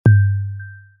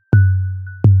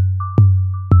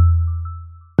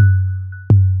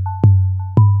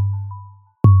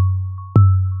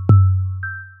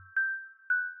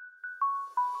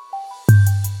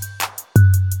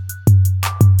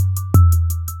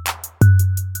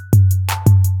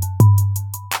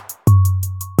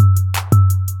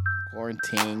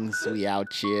Quarantines, we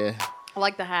out here. I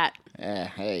like the hat.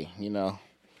 Hey,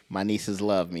 my nieces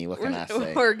love me. What can I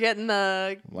say? We're getting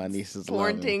the My nieces love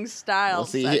quarantine me. style Well,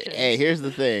 see, sessions. hey, here's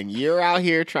the thing. You're out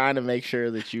here trying to make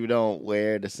sure that you don't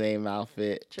wear the same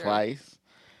outfit twice.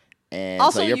 And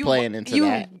also, so you're playing into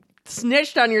that.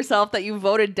 Snitched on yourself that you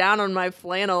voted down on my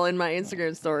flannel in my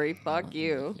Instagram story. Fuck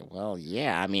you. Well,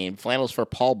 yeah. I mean, flannel's for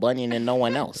Paul Bunyan and no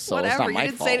one else. So Whatever. it's not my you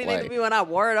didn't fault. say anything to me when I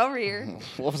wore it over here.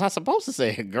 What was I supposed to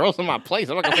say? Girls in my place.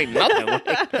 I'm not gonna say nothing.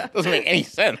 Like, doesn't make any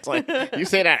sense. Like you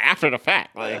say that after the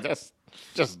fact. Like that's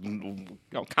just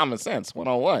common sense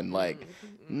 101. Like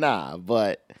nah,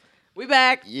 but we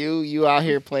back. You out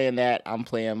here playing that. I'm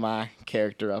playing my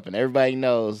character up, and everybody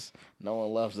knows no one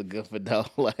loves a good fedora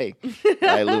like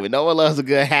Lumen. No one loves a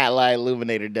good hat like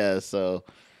Illuminator does. So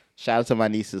shout out to my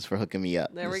nieces for hooking me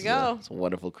up. There we go. It's a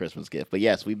wonderful Christmas gift. But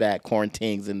yes, we back.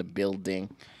 Quarantines in the building.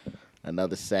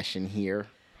 Another session here.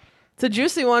 It's a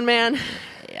juicy one, man.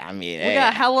 Yeah, I mean, we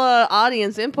got hella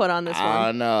audience input on this one. I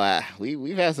don't know.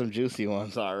 We've had some juicy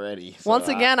ones already. So Once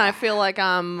again, I feel like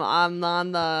I'm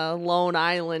on the lone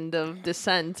island of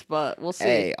dissent, but we'll see.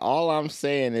 Hey, all I'm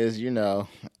saying is,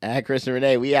 at Chris and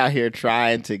Renee, we out here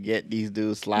trying to get these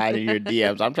dudes sliding your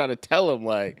DMs. I'm trying to tell them,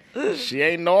 like, she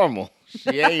ain't normal.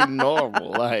 She ain't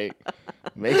normal. Like,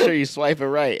 make sure you swipe it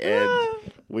right,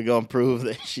 and we're going to prove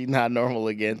that she's not normal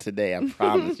again today. I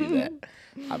promise you that.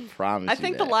 I promise you I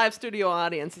think the live studio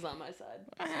audience is on my side.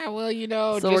 Well,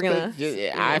 so we're gonna.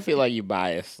 I feel like you're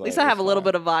biased. At least I have a little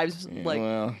bit of vibes, like.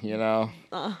 Well,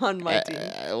 on my team.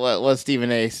 What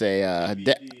Stephen A. say? A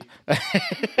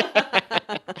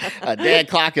dead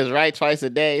clock is right twice a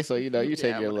day, so you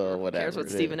take your little whatever. Cares what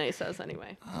Stephen A. says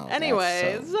anyway. Oh,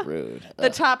 anyways, that's so rude. The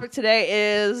topic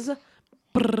today is.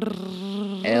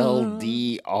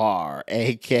 LDR,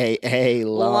 aka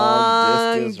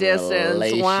long distance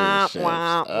relationships.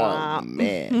 Oh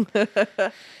man,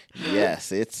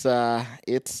 yes, it's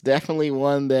definitely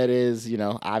one that is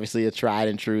obviously a tried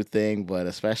and true thing, but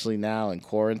especially now in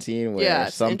quarantine where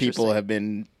some people have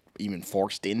been even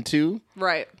forced into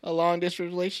a long distance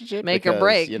relationship. Make or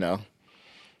break.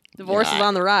 Divorce is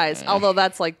on the rise, although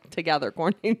that's like together,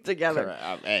 quarantine together.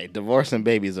 Hey, divorce and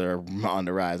babies are on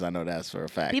the rise. I know that's for a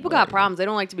fact. People got problems. They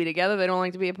don't like to be together. They don't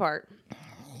like to be apart.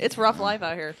 It's rough life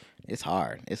out here. It's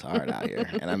hard. It's hard out here.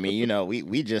 And I mean,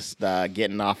 we just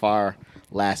getting off our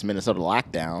last Minnesota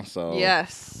lockdown, so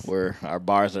yes, our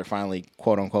bars are finally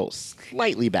quote unquote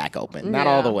slightly back open. Not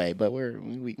all the way, but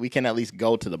we can at least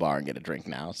go to the bar and get a drink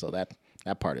now. So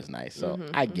that part is nice. So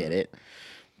I get it.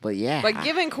 But yeah. But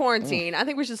given quarantine, I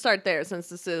think we should start there since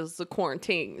this is the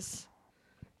quarantines.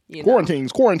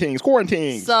 Quarantines.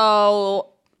 So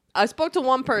I spoke to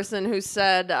one person who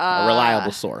said a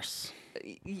reliable source.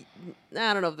 I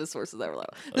don't know if this source is that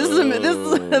reliable.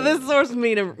 This source is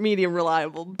medium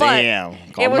reliable. But damn.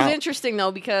 It was interesting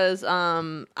though because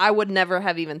I would never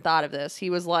have even thought of this. He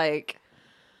was like,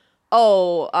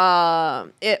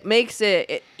 it makes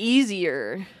it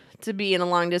easier to be in a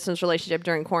long distance relationship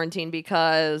during quarantine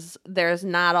because there's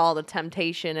not all the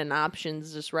temptation and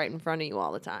options just right in front of you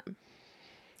all the time.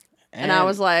 And I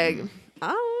was like, is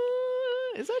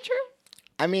that true?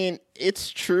 I mean, it's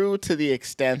true to the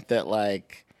extent that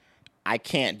like I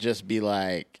can't just be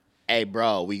like, hey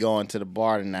bro, we going to the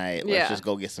bar tonight. Let's just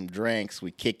go get some drinks. We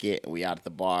kick it, we out at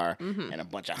the bar, and a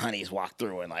bunch of honeys walk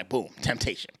through and like boom,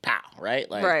 temptation, pow, right?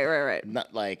 Like right.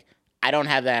 Not like I don't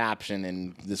have that option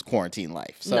in this quarantine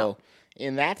life. So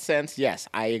in that sense, yes,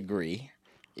 I agree.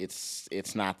 It's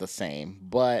not the same.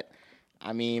 But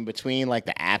I mean, between like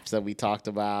the apps that we talked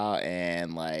about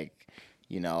and like,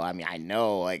 I mean, I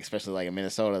know like especially like in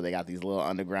Minnesota, they got these little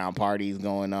underground parties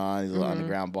going on, these little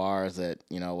underground bars that,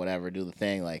 whatever, do the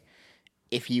thing. Like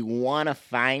if you want to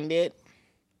find it,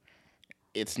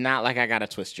 it's not like I got to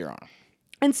twist your arm.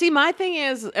 And see, my thing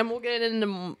is, and we'll get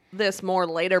into this more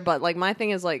later, but like my thing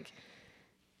is like,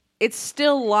 it's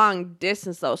still long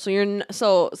distance though.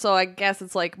 So so I guess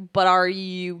it's like, but are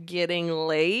you getting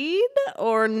laid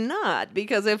or not?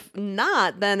 Because if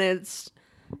not, then it's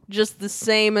just the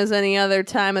same as any other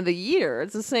time of the year.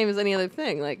 It's the same as any other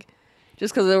thing. Like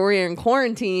just because we're in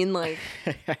quarantine, like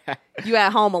you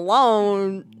at home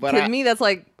alone. But to me, that's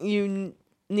like you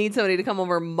need somebody to come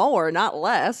over more, not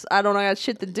less. I don't know, I got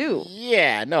shit to do.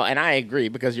 Yeah, no, and I agree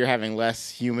because you're having less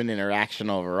human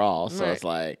interaction overall. So it's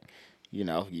like,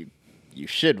 you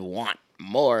should want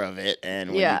more of it,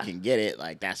 and when you can get it,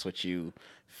 like that's what you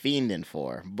fiending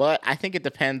for. But I think it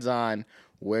depends on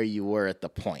where you were at the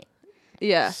point.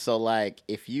 Yeah. So like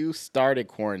if you started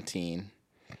quarantine,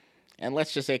 and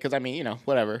let's just say, because I mean,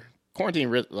 whatever,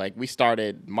 quarantine, like we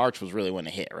started, March was really when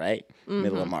it hit, right?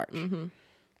 Middle of March.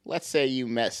 let's say you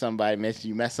met somebody,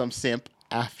 you met some simp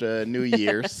after New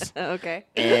Year's. Okay.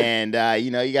 And,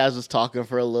 you know, you guys was talking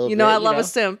for a little bit. You know I love a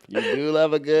simp. You do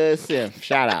love a good simp.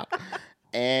 Shout out.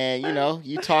 And, you know,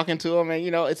 you talking to him and,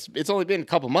 you know, it's only been a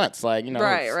couple months. Like, you know,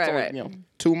 Right. You know,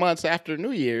 2 months after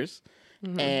New Year's.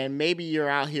 Mm-hmm. And maybe you're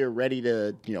out here ready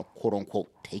to, you know, quote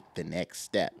unquote, take the next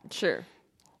step. Sure.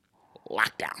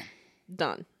 Lockdown.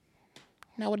 Done.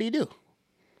 Now, what do you do?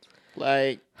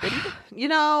 Like, what do you do? You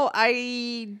know,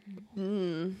 I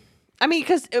mean,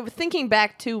 because thinking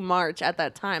back to March at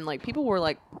that time, like people were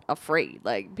like afraid.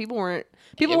 Like people weren't.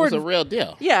 People It were was a real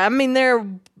deal. Yeah, I mean,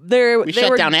 We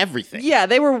shut down everything. Yeah,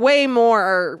 they were way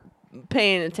more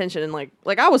paying attention and like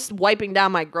I was wiping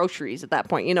down my groceries at that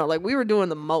point. You know, like we were doing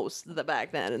the most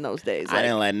back then in those days. Like, I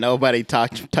didn't let nobody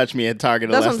touch me at Target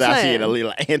That's unless what I'm I see saying. a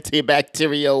little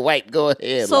antibacterial wipe. Go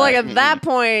ahead. so like at that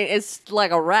point, it's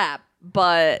like a wrap.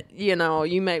 But you know,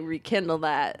 you may rekindle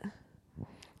that.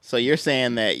 So you're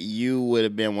saying that you would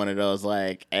have been one of those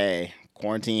like, hey,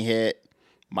 quarantine hit.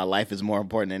 My life is more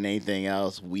important than anything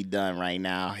else. We done right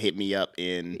now. Hit me up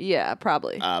in Yeah,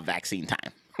 probably. vaccine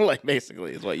time. Like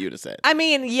basically is what you'd have said. I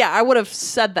mean, yeah, I would have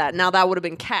said that. Now that would have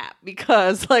been cap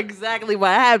because like exactly what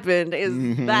happened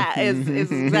is that is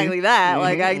exactly that.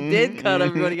 Like I did cut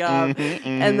everybody off,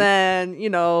 and then you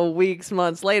know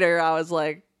months later, I was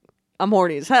like, I'm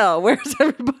horny as hell. Where's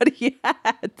everybody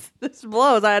at? This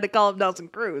blows. I had to call up Nelson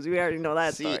Cruz. We already know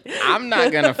that story. I'm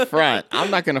not gonna front.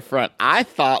 I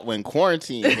thought when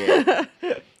quarantine hit,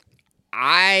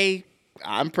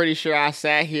 I'm pretty sure I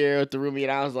sat here with the roommate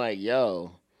and I was like,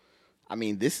 yo, I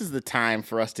mean, this is the time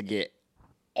for us to get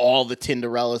all the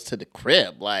Tinderellas to the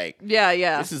crib. Like,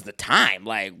 Yeah. this is the time.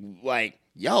 Like,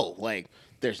 yo, like,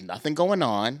 there's nothing going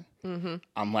on. Mm-hmm.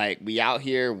 I'm like, we out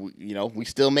here, you know, we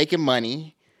still making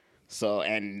money. So,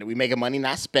 and we making money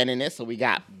not spending it. So we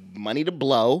got money to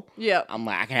blow. Yep. I'm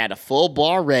like, I can have the full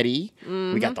bar ready.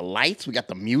 Mm-hmm. We got the lights. We got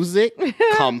the music.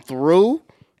 Come through.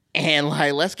 And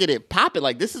like, let's get it popping.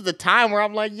 Like, this is the time where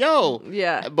I'm like, yo.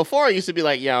 Yeah. Before I used to be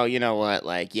like, yo, you know what?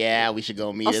 Like, yeah, we should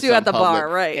go meet I'll at see you some at the public. bar,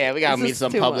 right. Yeah, we got to This meet is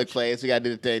some too public much. place. We got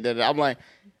to do the thing. I'm like,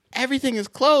 everything is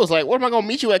closed. Like, what am I going to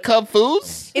meet you at Cub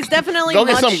Foods? It's definitely Go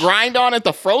much, get some grind on at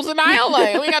the frozen aisle?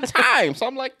 Like, we got time. So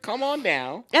I'm like, come on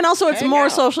down. and also it's Hang more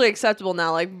out. socially acceptable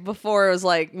now. Like before, it was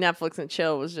like Netflix and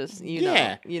chill was just you know.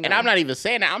 And I'm not even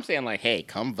saying that. I'm saying like, hey,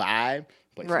 come vibe,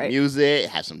 play some Right. music,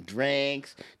 have some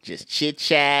drinks, just chit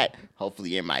chat. Hopefully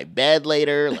you're in my bed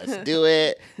later. Let's do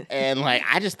it. And like,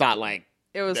 I just thought like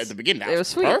It was at the beginning that it was was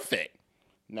sweet. perfect.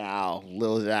 Now,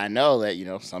 little did I know that you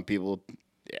know some people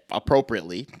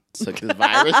appropriately took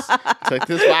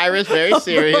this virus very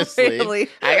seriously. Appropriately.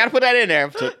 I gotta put that in there.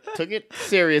 Took it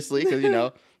seriously because you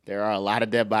know there are a lot of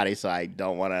dead bodies, so I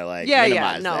don't want to like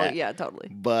minimize that. Yeah, totally.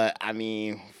 But I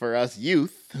mean, for us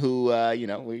youth who, you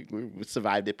know, we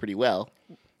survived it pretty well.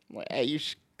 I'm like, hey, you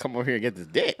should come over here and get this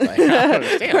dick. Like, I don't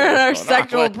understand. We're in our what's going on.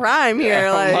 sexual Like, prime here.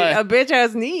 yeah, Like, like- a bitch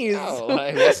has knees. yo,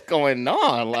 like, what's going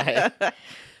on? Like,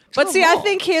 But come see, I on.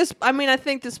 think I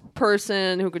think this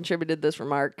person who contributed this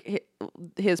remark,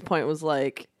 his point was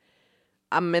like,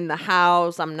 I'm in the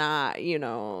house. I'm not, you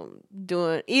know,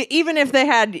 doing, even if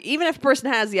a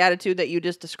person has the attitude that you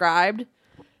just described,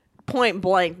 point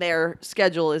blank, their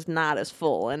schedule is not as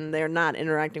full and they're not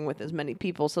interacting with as many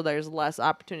people. So there's less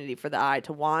opportunity for the eye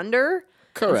to wander.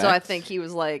 Correct. And so I think he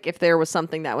was like, if there was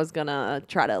something that was going to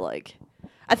try to like,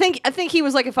 I think he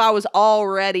was like, if I was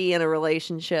already in a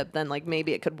relationship, then like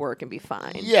maybe it could work and be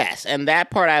fine. yes, and that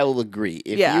part I will agree.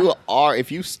 Yeah.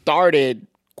 If you started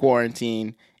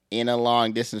quarantine in a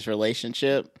long distance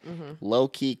relationship, low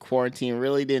key quarantine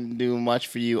really didn't do much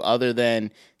for you other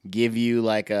than give you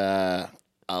like a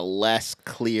less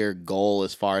clear goal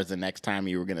as far as the next time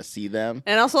you were gonna see them.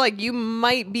 And also, like, you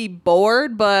might be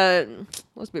bored, but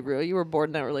let's be real, you were bored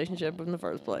in that relationship in the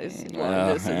first place.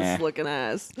 Well, This is looking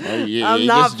ass. Well, you- I'm you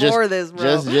not for this,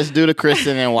 bro. Just do the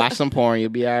Kristen and watch some porn. You'll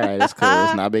be all right. It's cool.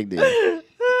 It's not a big deal.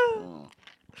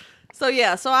 So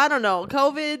yeah, so I don't know.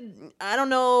 COVID, I don't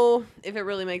know if it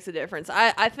really makes a difference.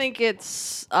 I think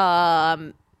it's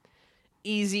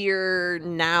easier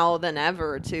now than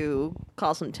ever to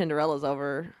call some Tinderellas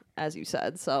over, as you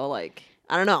said. So like,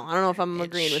 I don't know if I'm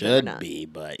agreeing with it or Should not. be,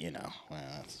 but you know,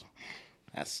 well,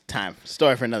 that's time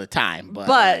story for another time. But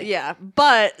But yeah,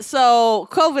 but so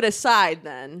COVID aside,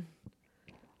 then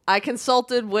I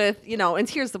consulted with, you know, and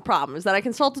here's the problem is that I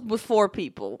consulted with 4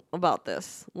 people about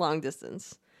this long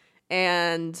distance,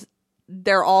 and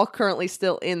they're all currently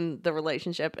still in the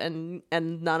relationship, and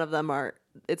none of them are.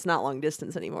 It's not long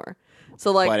distance anymore.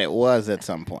 So like, but it was at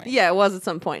some point. yeah, it was at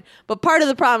some point. But part of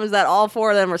the problem is that all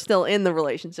 4 of them are still in the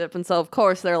relationship, and so of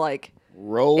course they're like,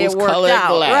 rose it worked colored out.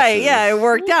 glasses. Right, yeah, it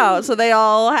worked out. So they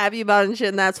all happy about it and shit,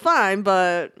 and that's fine.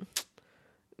 But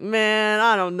man,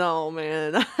 I don't know,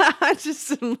 man. I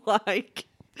just am like,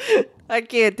 I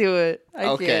can't do it.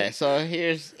 I can't. So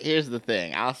here's the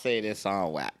thing. I'll say this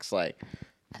on wax. Like,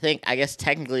 I guess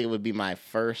technically it would be my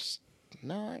first.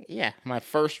 My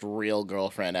first real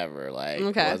girlfriend ever. Like,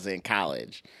 was in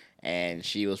college, and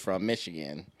she was from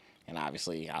Michigan, and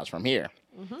obviously I was from here.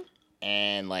 Mm-hmm.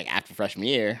 And like after freshman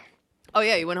year. Oh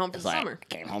yeah, you went home for the summer.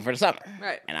 Came home for the summer.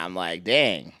 Right. And I'm like,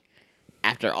 dang.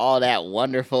 After all that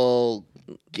wonderful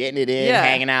getting it in,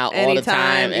 hanging out all the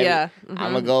time,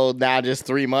 I'm gonna go now just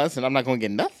 3 months, and I'm not gonna get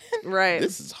nothing. Right.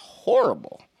 This is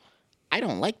horrible. I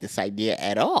don't like this idea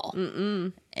at all.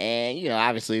 Mm-mm. And,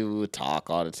 obviously we would talk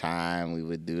all the time. We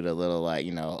would do the little,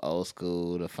 old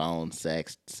school, the phone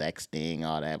sexting,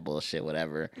 all that bullshit,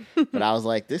 whatever. But I was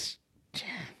like, this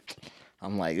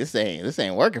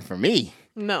ain't working for me.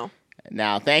 No.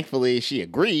 Now, thankfully, she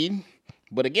agreed.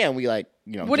 But again, we What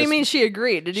do you mean she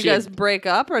agreed? Did you guys break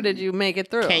up or did you make it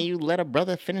through? Can you let a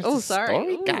brother finish the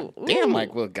story? Ooh, God damn,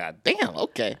 God damn,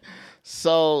 okay.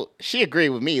 So she agreed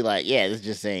with me, this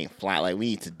just ain't flat. Like, we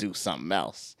need to do something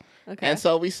else. Okay. And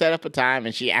so we set up a time,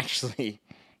 and she actually,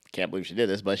 can't believe she did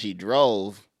this, but she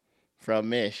drove from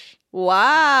Mich.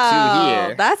 Wow. To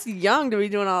here. That's young to be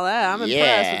doing all that. I'm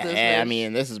impressed with this. And bitch. I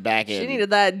mean, this is back in. She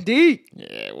needed that deep.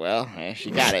 Yeah, well,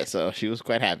 she got it, so she was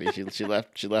quite happy. She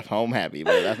left home happy,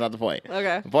 but that's not the point.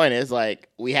 Okay. The point is,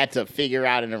 we had to figure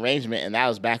out an arrangement, and that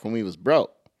was back when we was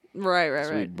broke.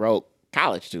 Right. We broke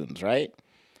college students, right?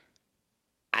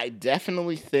 I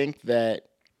definitely think that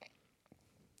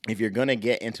if you're going to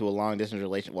get into a long-distance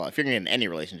relationship, if you're going to get in any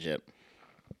relationship,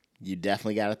 you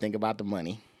definitely got to think about the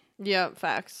money. Yeah,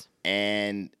 facts.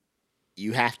 And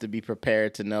you have to be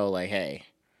prepared to know, hey,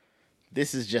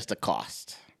 this is just a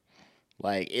cost.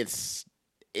 It's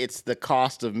the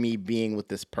cost of me being with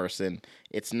this person.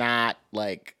 It's not,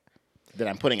 that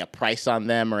I'm putting a price on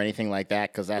them or anything like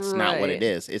that, because that's not what it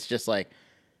is. It's just,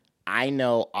 I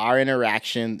know our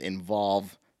interaction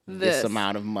involve this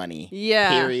amount of money. Yeah.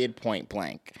 Period, point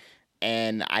blank.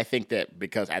 And I think that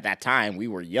because at that time we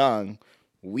were young,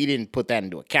 we didn't put that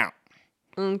into account.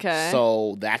 Okay.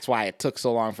 So that's why it took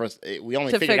so long for us. We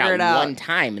only figured it out one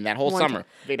time in that whole summer.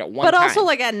 Figured out one time. But also,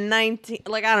 at 19,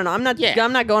 I don't know. I'm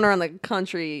not going around the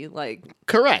country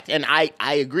Correct, and I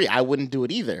agree. I wouldn't do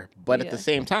it either. But at the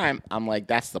same time, I'm like,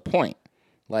 that's the point.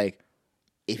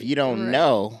 If you don't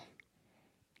know,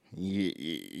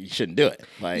 you shouldn't do it.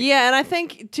 And I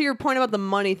think to your point about the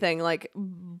money thing,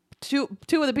 two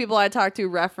of the people I talked to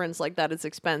reference that it's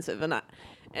expensive,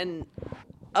 and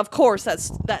of course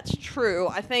that's true.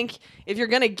 I think if you're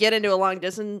gonna get into a long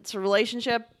distance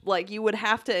relationship, you would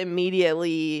have to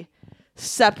immediately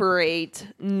separate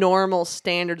normal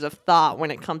standards of thought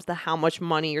when it comes to how much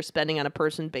money you're spending on a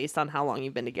person based on how long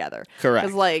you've been together. Correct.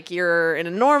 Because you're in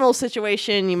a normal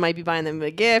situation, you might be buying them a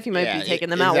gift, you might be taking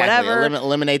them out, whatever.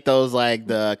 Eliminate those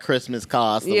the Christmas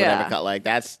cost or whatever.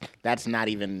 That's not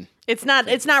even. It's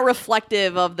not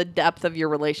reflective of the depth of your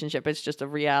relationship. It's just a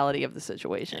reality of the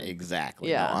situation.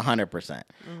 Exactly. Yeah. 100%.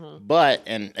 Mm-hmm. But,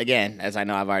 and again, as I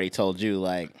know I've already told you,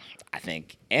 I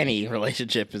think any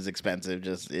relationship is expensive,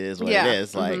 just is what it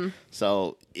is.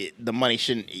 So the money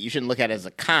you shouldn't look at it as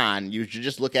a con. You should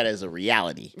just look at it as a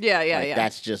reality. Yeah.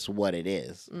 That's just what it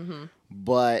is. Mm-hmm.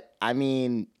 But I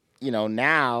mean,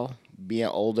 now being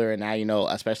older and now,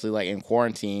 especially in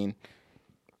quarantine,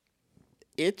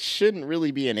 it shouldn't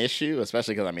really be an issue,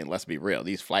 especially because, let's be real.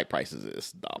 These flight prices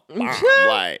is the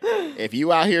bomb. If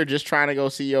you out here just trying to go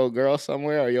see your girl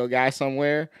somewhere or your guy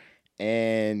somewhere,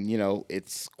 and,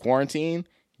 it's quarantine,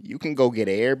 you can go get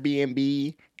an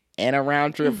Airbnb and a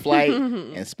round-trip flight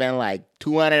and spend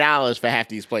 $200 for half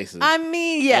these places. I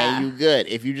mean, yeah. And you good.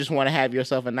 If you just want to have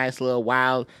yourself a nice little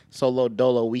wild solo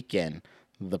dolo weekend.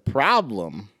 The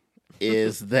problem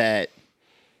is that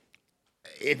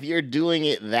if you're doing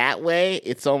it that way,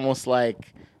 it's almost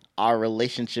like our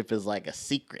relationship is a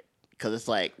secret. Because it's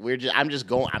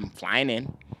I'm flying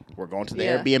in. We're going to the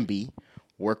Airbnb.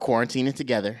 We're quarantining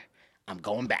together. I'm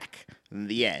going back in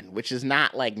the end, which is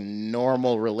not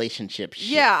normal relationship shit.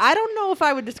 Yeah, I don't know if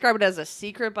I would describe it as a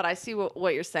secret, but I see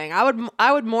what you're saying.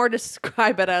 I would more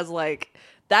describe it as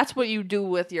that's what you do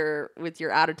with your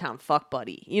out of town fuck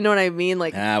buddy. You know what I mean?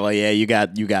 You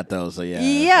got those. So yeah.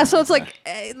 Yeah, so it's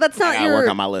that's not your work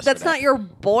on my list. That's not your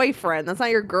boyfriend. That's not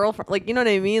your girlfriend. You know what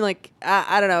I mean?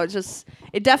 I don't know.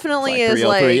 It definitely is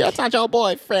that's not your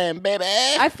boyfriend, baby.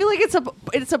 I feel like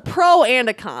it's a pro and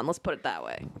a con. Let's put it that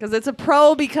way. Because it's a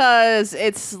pro because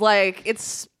it's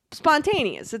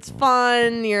spontaneous. It's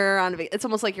fun. You're on. It's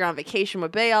almost like you're on vacation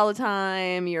with Bae all the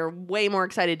time. You're way more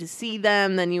excited to see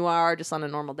them than you are just on a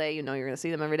normal day. You know you're gonna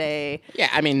see them every day. Yeah,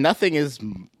 I mean, nothing is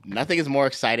more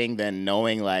exciting than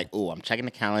knowing like, oh, I'm checking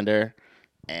the calendar,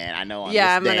 and I know on this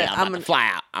day I'm about to fly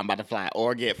out. I'm about to fly out,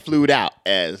 or get flued out,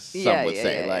 as some would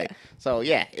say. So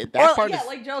yeah, that part is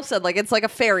like Joe said, like it's like a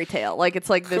fairy tale. Like it's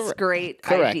like this great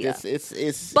idea.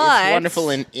 It's wonderful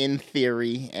in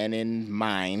theory and in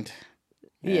mind.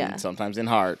 And sometimes in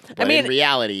heart. But in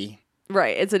reality.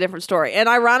 Right. It's a different story. And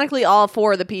ironically, all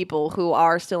four of the people who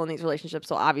are still in these relationships,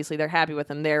 so obviously they're happy with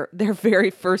them. Their very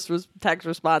first text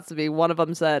response to me, one of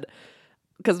them said,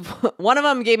 because one of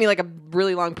them gave me like a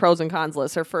really long pros and cons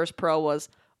list. Her first pro was,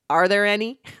 are there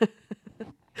any?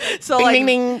 So ding, like, ding,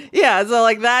 ding. Yeah. So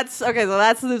like that's, okay. So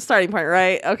that's the starting point,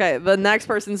 right? Okay. The next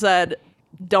person said,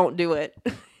 don't do it.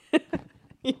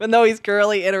 Even though he's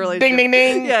currently in a relationship. Ding, ding,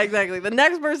 ding. Yeah, exactly. The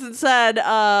next person said,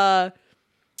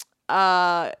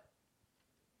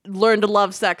 learn to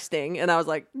love sexting. And I was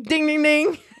like, ding, ding,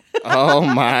 ding. Oh,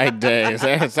 my days.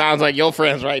 That sounds like your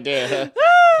friends right there.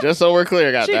 Just so we're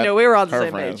clear. She knew we were on the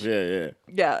same friends. page. Yeah.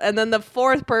 Yeah. And then the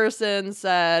fourth person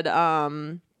said,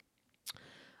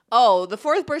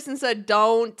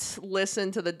 don't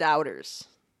listen to the doubters.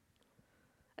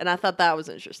 And I thought that was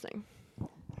interesting.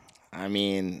 I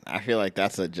mean, I feel like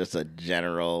that's just a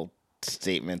general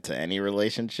statement to any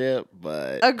relationship,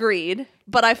 but agreed.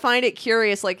 But I find it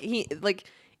curious, like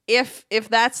if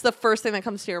that's the first thing that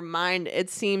comes to your mind, it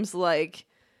seems like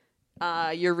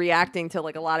you're reacting to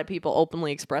like a lot of people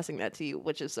openly expressing that to you,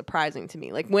 which is surprising to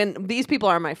me. Like when these people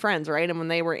are my friends, right? And when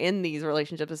they were in these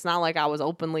relationships, it's not like I was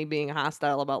openly being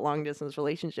hostile about long distance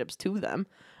relationships to them.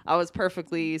 I was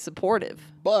perfectly supportive.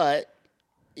 But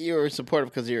you were supportive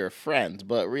because you're friends,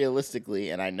 but realistically,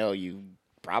 and I know you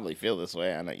probably feel this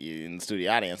way, I know you in the studio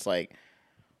audience, like,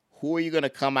 who are you going to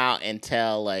come out and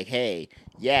tell, like, hey,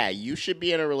 yeah, you should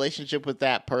be in a relationship with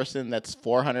that person that's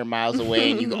 400 miles away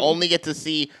and you only get to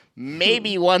see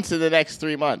maybe once in the next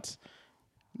 3 months?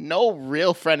 No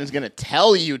real friend is going to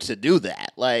tell you to do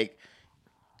that. Like,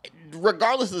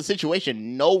 regardless of the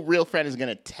situation, no real friend is going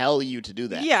to tell you to do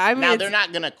that. Yeah, I mean, now, they're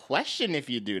not going to question if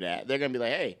you do that. They're going to be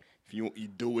like, hey, you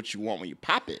do what you want when you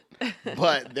pop it.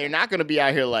 But they're not going to be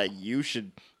out here like, you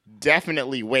should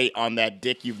definitely wait on that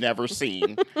dick you've never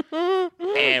seen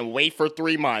and wait for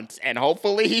 3 months. And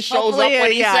hopefully he shows up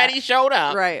when he said he showed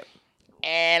up. Right.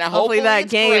 And hopefully that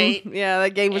game, great.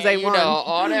 that game was A1. You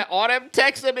know, all them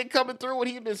texts that been coming through when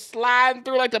he's been sliding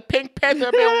through like the Pink Panther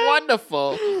have been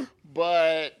wonderful.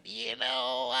 But,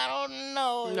 I don't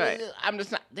know. Right. I'm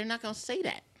just not, they're not going to say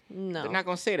that. No. They're not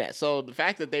going to say that. So the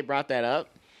fact that they brought that up,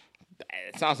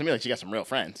 it sounds to me like she got some real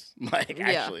friends. Like,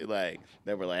 actually, like,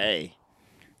 they were like, hey,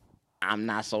 I'm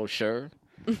not so sure.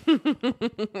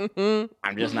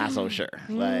 I'm just not so sure.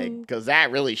 Like, because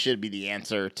that really should be the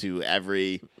answer to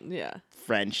every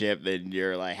friendship that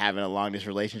you're, like, having a long-distance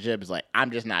relationship. Is like,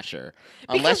 I'm just not sure.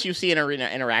 Unless you see an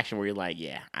interaction where you're like,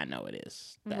 yeah, I know it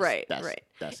is. Right.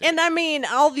 That's and, I mean,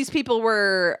 all these people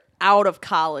were out of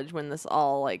college when this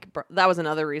all, like, that was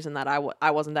another reason that I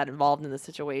wasn't that involved in the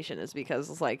situation, is because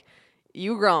it's like,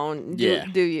 you grown,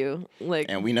 do you? Like,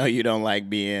 and we know you don't like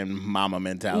being mama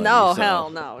mentality. No, so. hell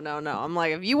no. I'm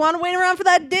like, if you want to wait around for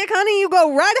that dick, honey, you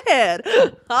go right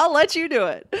ahead. I'll let you do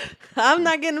it. I'm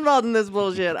not getting involved in this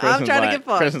bullshit. I'm trying to get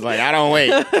fun. Kristen's like, I don't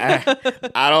wait.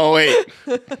 I don't wait.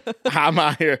 I'm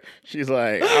out here. She's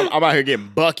like, I'm out here getting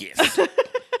buckets.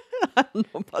 I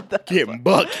don't know about that. Getting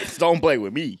buckets. Don't play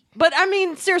with me. But I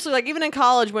mean, seriously, like even in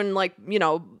college, when like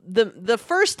the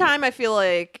first time I feel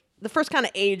like. The first kind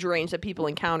of age range that people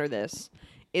encounter this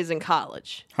is in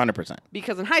college. 100%.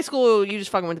 Because in high school, you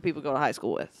just fucking with the people you go to high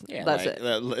school with. Yeah, that's like,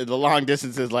 it. The long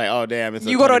distance is like, oh, damn.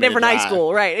 You go to a different high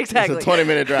school. Right, exactly. It's a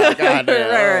 20-minute drive. God damn.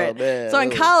 right. Oh, man. So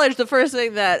in college, the first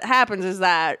thing that happens is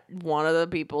that one of the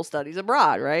people studies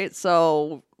abroad, right?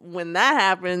 So when that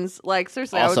happens, like,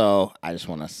 seriously. Also, I just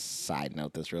want to side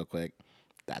note this real quick.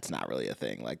 That's not really a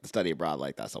thing. Like, the study abroad,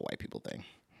 like, that's a white people thing.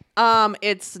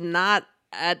 It's not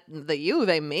at the U.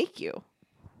 They make you.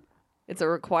 It's a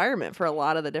requirement for a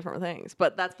lot of the different things,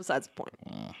 but that's besides the point.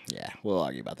 Yeah, we'll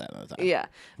argue about that another time. Yeah.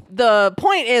 The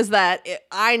point is that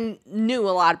I knew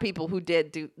a lot of people who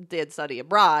did study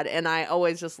abroad, and I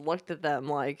always just looked at them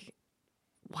like,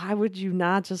 why would you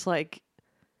not just like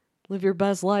live your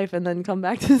best life and then come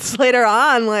back to this later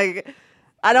on? Like,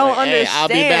 I don't understand. I'll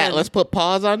be back. Let's put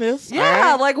pause on this.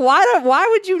 Yeah, right? Like why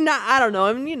would you not? I don't know.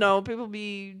 I mean,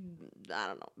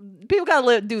 people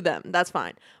gotta do them. That's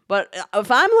fine. But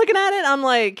if I'm looking at it, I'm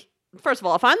like, first of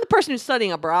all, if I'm the person who's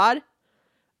studying abroad,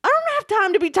 I don't have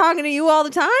time to be talking to you all the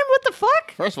time. What the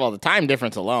fuck? First of all, the time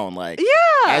difference alone, like,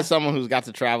 Yeah. as someone who's got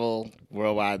to travel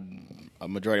worldwide a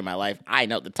majority of my life, I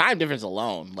know the time difference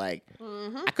alone. Like,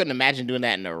 I couldn't imagine doing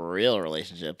that in a real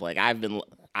relationship. Like,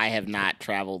 I have not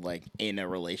traveled like in a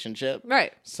relationship,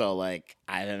 Right. so like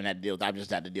I haven't had to deal with. I've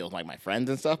just had to deal with like my friends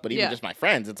and stuff. But even Yeah. just my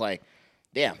friends, it's like,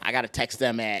 damn, I got to text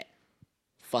them at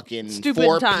fucking Stupid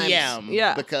 4 times. p.m.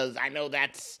 Yeah. because I know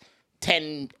that's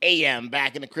 10 a.m.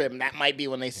 back in the crib, and that might be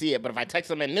when they see it. But if I text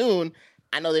them at noon,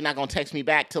 I know they're not gonna text me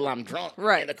back till I'm drunk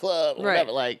Right. in the club or Right.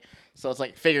 whatever. Like, so it's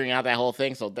like figuring out that whole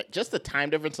thing. So just the time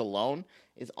difference alone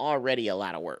is already a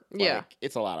lot of work. Yeah. Like,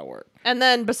 it's a lot of work. And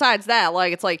then besides that,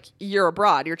 like, it's like you're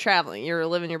abroad, you're traveling, you're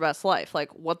living your best life.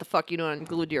 Like, what the fuck you doing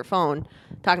glued to your phone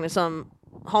talking to some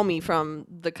homie from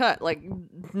the cut? Like,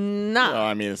 nah. Well,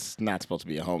 I mean, it's not supposed to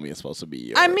be a homie. It's supposed to be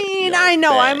your. I mean, your I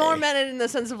know. I bae. more meant it in the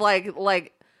sense of like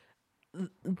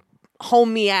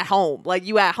homie at home. Like,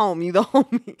 you at home, you the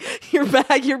homie. You're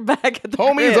back at the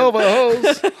Homies crib. over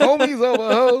hoes. Homies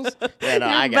over hoes. Yeah, no,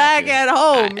 I You're got back you. at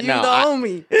home. You no, the I-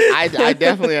 homie. I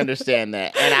definitely understand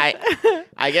that, and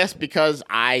I guess because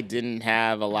I didn't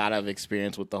have a lot of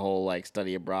experience with the whole like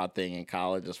study abroad thing in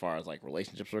college, as far as like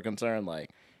relationships were concerned, like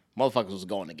motherfuckers was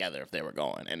going together if they were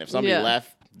going, and if somebody Yeah.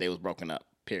 left, they was broken up.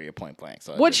 Period. Point blank.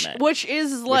 So it Which didn't matter. which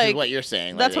is Which like is what you're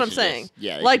saying. Like, that's they what I'm should saying.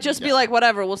 they Like, should just be done. like,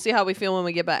 whatever. We'll see how we feel when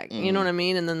we get back. You know Mhm. what I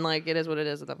mean? And then like it is what it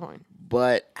is at that point.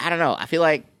 But I don't know. I feel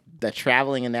like the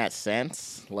traveling in that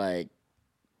sense, like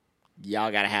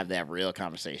y'all got to have that real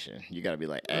conversation. You got to be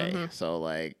like, hey, Mhm. so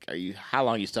like, how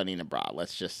long you studying abroad?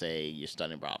 Let's just say you're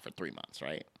studying abroad for 3 months,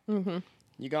 right? Mm-hmm.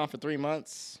 You gone for 3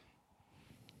 months?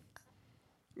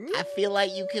 I feel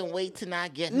like you can wait to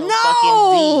not get no, No, fucking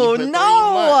D for 3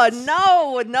 months.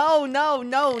 no.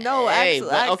 Hey, X,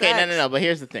 but, okay, X. no. But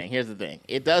here's the thing.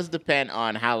 It does depend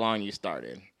on how long you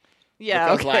started. Yeah,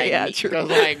 Because, okay, like, yeah, me- true. because,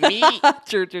 like, me-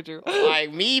 true.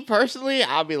 Like me personally,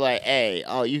 I'll be like, hey,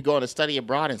 oh, you going to study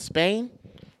abroad in Spain?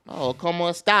 Oh, como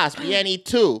estás? Bien y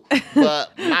tú.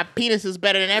 But my penis is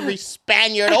better than every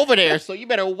Spaniard over there, so you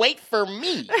better wait for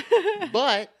me.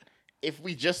 But if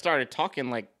we just started talking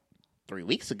like 3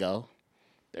 weeks ago,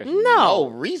 there's no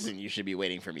reason you should be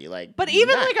waiting for me. Like, But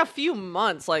even none. like a few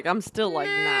months, like I'm still like,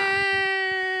 nah.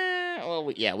 Well,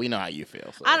 we know how you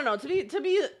feel. So. I don't know. To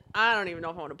be, I don't even know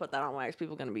if I want to put that on wax.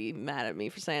 People are gonna be mad at me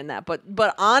for saying that. But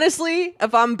honestly,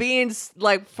 if I'm being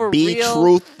like for Be real,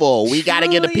 truthful. We got to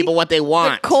give the truly, people what they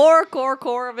want. the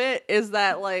core of it is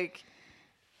that like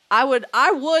I would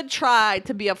try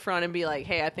to be upfront and be like,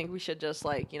 hey, I think we should just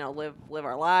like, you know, live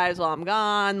our lives while I'm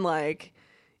gone, like,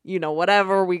 you know,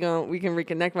 whatever, we can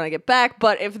reconnect when I get back.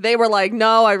 But if they were like,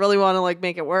 no, I really want to like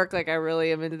make it work, like I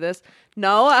really am into this,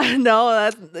 no,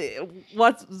 that's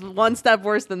what's one step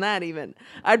worse than that. Even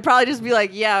I'd probably just be like,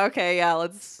 yeah, okay,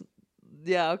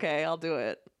 okay, I'll do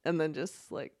it, and then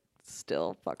just like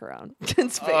still fuck around in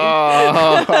Spain.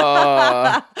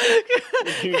 Oh,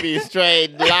 you be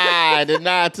straight blind and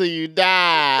not till you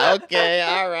die. Okay,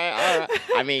 all right.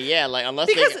 I mean, yeah, like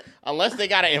unless they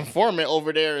got an informant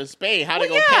over there in Spain, how they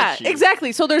gonna catch you?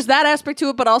 Exactly. So there's that aspect to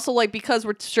it, but also like because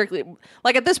we're strictly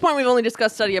like at this point we've only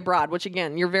discussed study abroad, which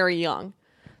again you're very young.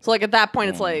 So like at that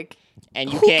point it's like,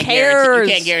 And you who can't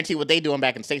cares? guarantee what they doing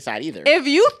back in stateside either. if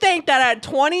you think that at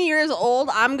 20 years old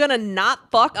I'm gonna not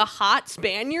fuck a hot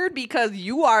Spaniard because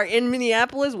you are in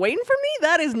Minneapolis waiting for me,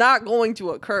 that is not going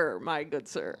to occur, my good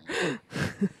sir.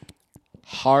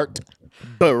 Heart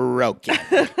broken.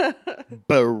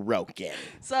 Broken.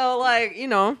 So like, you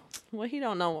know, what he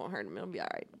don't know won't hurt him. It'll be all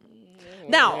right.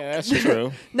 Now, Yeah, that's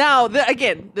true. Now,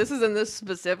 again, this is in this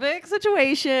specific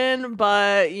situation,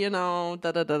 but, you know,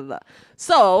 da-da-da-da.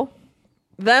 So,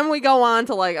 then we go on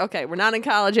to, like, okay, we're not in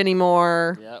college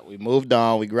anymore. Yeah, we moved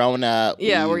on. We growing up.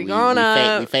 Yeah, we're grown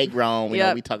up. We fake grown. We know Yep.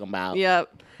 what we talking about.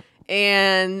 Yep.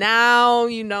 And now,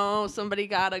 you know, somebody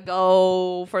got to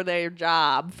go for their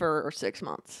job for 6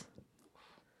 months.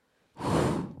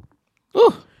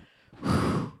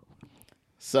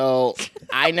 So,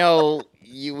 I know...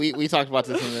 We talked about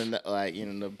this in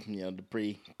the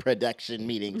pre-production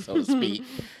meeting, so to speak.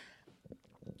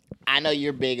 I know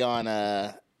you're big on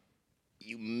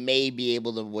you may be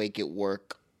able to make it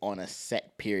work on a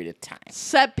set period of time.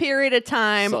 Set period of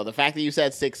time. So the fact that you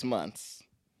said 6 months,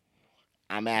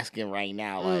 I'm asking right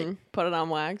now, like, Put it on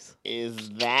wax. is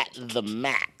that the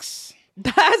max?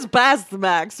 That's past the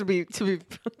max, to be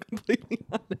completely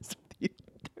honest with you.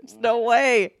 There's no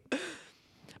way.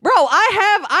 Bro,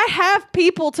 I have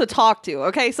people to talk to,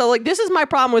 okay? So, like, this is my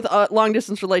problem with a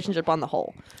long-distance relationship on the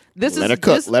whole. Let her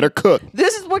cook.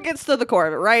 This is what gets to the core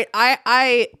of it, right?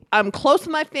 I'm close to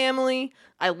my family.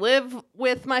 I live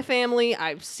with my family.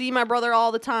 I see my brother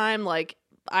all the time. Like,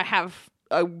 I have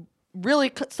a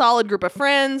really solid group of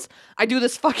friends. I do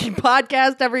this fucking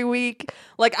podcast every week.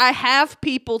 Like, I have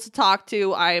people to talk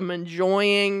to. I am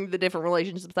enjoying the different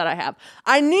relationships that I have.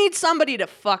 I need somebody to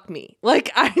fuck me.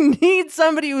 Like, I need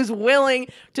somebody who's willing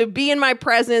to be in my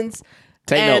presence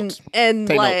Take and notes. and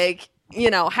Take like notes. you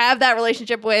know, have that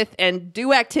relationship with and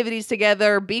do activities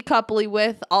together, be coupley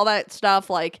with, all that stuff.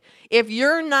 Like, if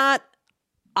you're not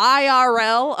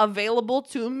IRL available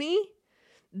to me,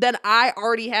 then I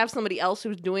already have somebody else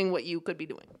who's doing what you could be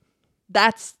doing.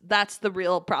 That's the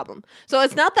real problem. So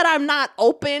it's not that I'm not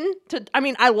open to, I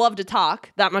mean, I love to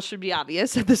talk. That much should be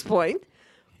obvious at this point.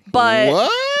 But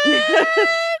What?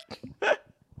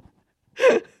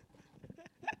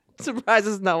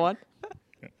 surprises no one.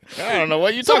 I don't know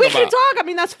what you're So talking we can about. talk. I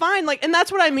mean, that's fine. Like, and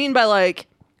that's what I mean by like,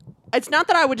 it's not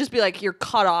that I would just be like, you're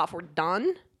cut off, we're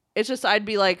done. It's just I'd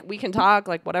be like, we can talk,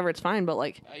 like whatever, it's fine. But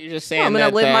like, You're just saying I'm gonna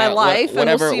that live my life and we'll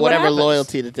whatever see what whatever happens.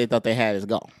 loyalty that they thought they had is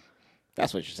gone.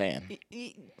 That's what you're saying.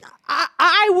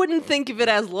 I wouldn't think of it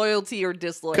as loyalty or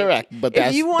disloyalty. Correct, but if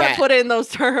that's you want to that. put it in those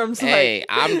terms, Hey, like,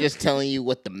 I'm just telling you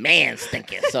what the man's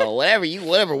thinking. So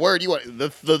whatever word you want,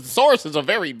 the source is a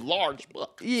very large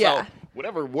book. Yeah. So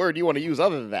whatever word you want to use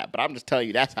other than that, but I'm just telling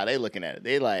you that's how they looking at it.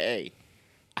 They like, hey,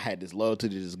 I had this loyalty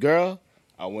to this girl.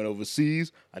 I went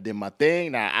overseas. I did my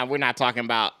thing. Now we're not talking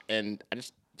about, and I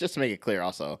just to make it clear,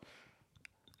 also,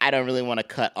 I don't really want to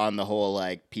cut on the whole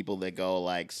like people that go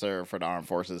like serve for the armed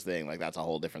forces thing. Like that's a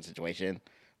whole different situation.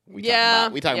 We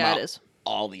talking it about is.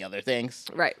 all the other things.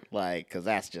 Right. Like, because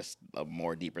that's just a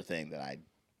more deeper thing that I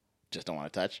just don't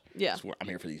want to touch. Yeah. I'm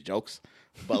here for these jokes.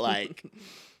 But, like,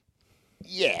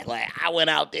 yeah, like, I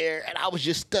went out there and I was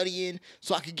just studying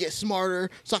so I could get smarter,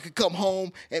 so I could come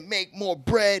home and make more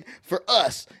bread for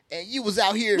us. And you was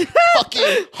out here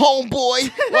fucking homeboy,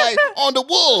 like, on the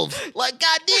Wolves. Like,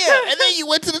 goddamn. And then you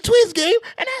went to the Twins game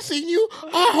and I seen you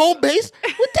on home base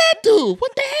with that dude.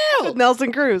 What the hell?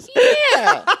 Nelson Cruz.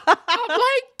 Yeah. I'm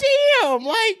like, damn.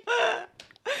 Like,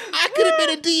 I could have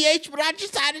been a DH, but I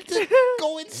decided to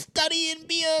go and study and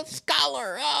be a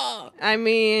scholar. I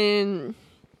mean,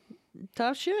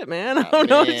 tough shit, man. I don't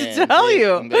know what to tell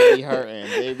you. They be hurting.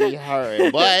 They be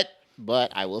hurting.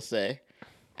 But I will say,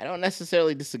 I don't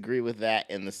necessarily disagree with that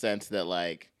in the sense that,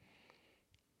 like,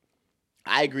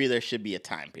 I agree there should be a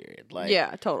time period. Like,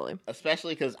 Yeah, totally.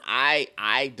 especially because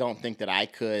I don't think that I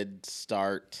could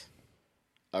start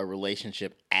a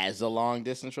relationship as a long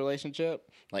distance relationship.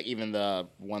 Like even the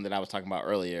one that I was talking about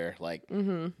earlier, like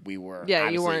we were Yeah,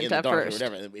 you obviously weren't in the at dark or first.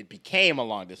 whatever. It became a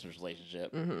long distance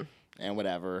relationship and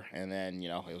whatever. And then,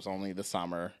 it was only the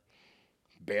summer.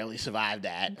 Barely survived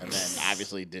that, and then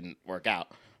obviously didn't work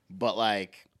out. But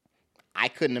like I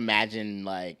couldn't imagine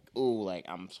like, ooh, like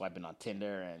I'm swiping on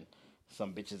Tinder and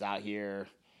some bitches out here,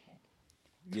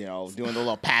 doing the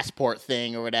little passport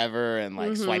thing or whatever, and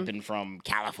like swiping from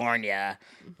California,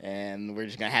 and we're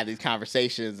just gonna have these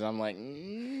conversations. And I'm like,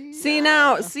 See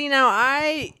now,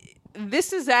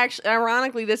 this is actually,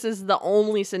 ironically, this is the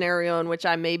only scenario in which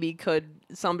I maybe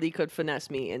somebody could finesse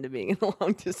me into being in a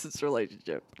long distance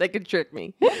relationship. They could trick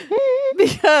me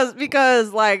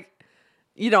because like,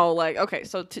 like, okay,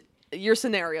 so your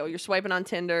scenario, you're swiping on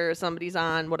Tinder, somebody's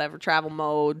on whatever travel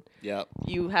mode. Yep.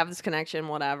 You have this connection,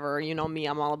 whatever. You know me,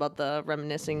 I'm all about the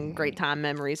reminiscing great time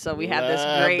memories. So we have this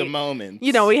Love great the moments.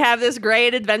 we have this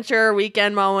great adventure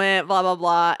weekend moment, blah blah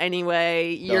blah.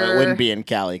 Anyway, So it wouldn't be in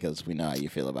Cali because we know how you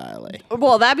feel about LA.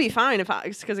 well, that'd be fine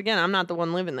because again, I'm not the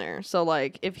one living there. So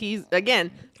like, if he's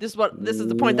again, this is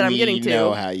the point that I'm getting to. We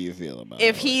know how you feel about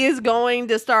If LA. he is going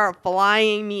to start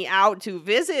flying me out to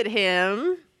visit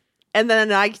him, and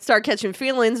then I start catching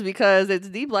feelings because it's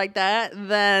deep like that,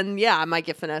 then yeah, I might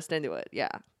get finessed into it. Yeah.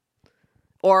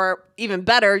 Or even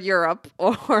better, Europe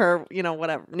or,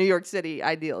 whatever, New York City,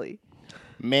 ideally.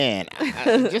 Man,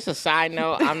 just a side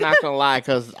note, I'm not going to lie,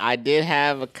 because I did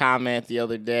have a comment the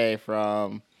other day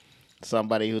from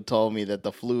somebody who told me that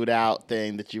the flued out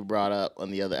thing that you brought up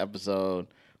on the other episode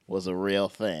was a real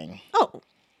thing. Oh,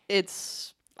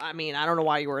 I don't know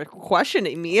why you were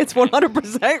questioning me. It's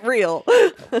 100% real.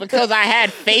 Because I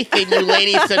had faith in you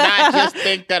ladies to not just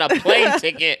think that a plane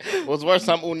ticket was worth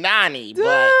some unani,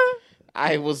 but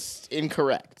I was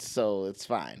incorrect, so it's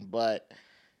fine. But,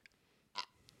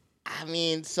 I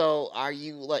mean, so are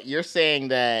you, like, you're saying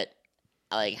that,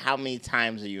 like, how many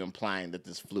times are you implying that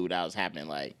this flued out is happening?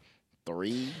 Like,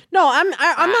 3? No, I'm Is not.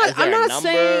 there I'm a not number,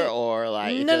 saying. or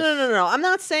like No. I'm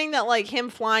not saying that like him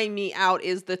flying me out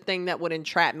is the thing that would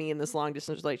entrap me in this long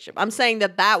distance relationship. I'm saying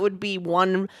that would be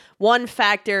one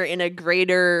factor in a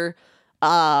greater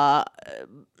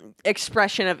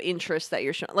expression of interest that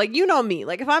you're showing. Like, you know me.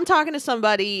 Like, if I'm talking to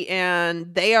somebody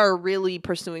and they are really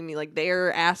pursuing me, like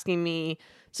they're asking me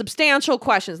substantial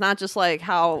questions, not just like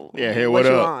how what you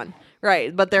up? on,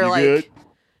 right? But they're You like good?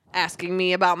 asking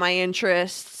me about my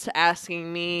interests,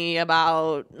 asking me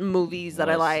about movies that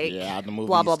I like, Yeah, how the movie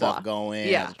blah blah stuff blah. going,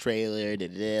 Yeah. how the trailer,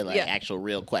 like Yeah. actual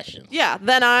real questions. Yeah,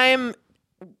 then I'm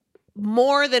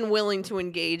more than willing to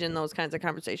engage in those kinds of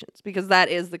conversations because that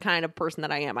is the kind of person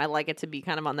that I am. I like it to be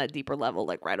kind of on that deeper level,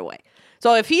 like right away.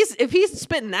 So if he's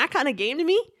spitting that kind of game to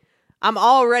me, I'm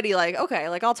already like, okay,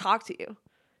 like I'll talk to you,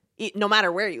 no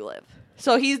matter where you live.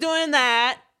 So he's doing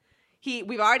that.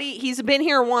 He's been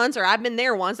here once, or I've been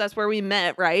there once. That's where we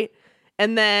met, right?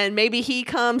 And then maybe he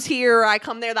comes here, or I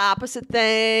come there, the opposite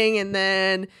thing, and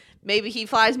then maybe he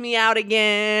flies me out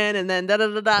again, and then da da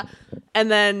da da,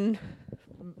 and then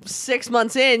 6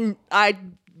 months in, I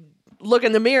look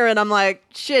in the mirror and I'm like,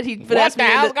 shit, he finessed me. What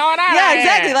the hell's going on? Yeah, here?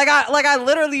 exactly. Like I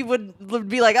literally would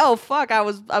be like, oh fuck,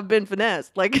 I've been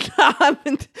finessed. Like now I'm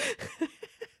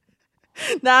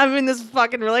in this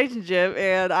fucking relationship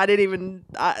and I didn't even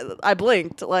I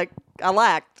blinked, like I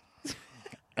lacked.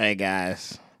 Hey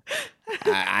guys,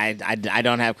 I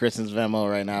don't have Kristen's Venmo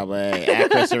right now, but hey, at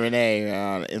Kristen Renee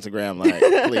on Instagram, like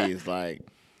please, like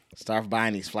start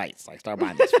buying these flights, like.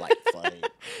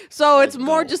 So Let's it's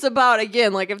more go. just about,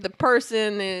 again, like if the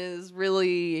person is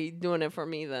really doing it for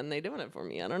me, then they're doing it for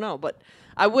me. I don't know, but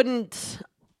I wouldn't.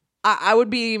 I would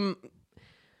be.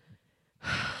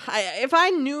 If I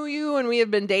knew you and we had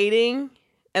been dating,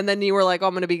 and then you were like, "Oh,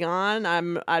 I'm gonna be gone,"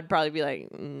 I'd probably be like,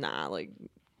 "Nah, like,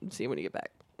 see you when you get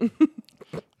back."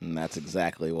 And that's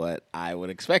exactly what I would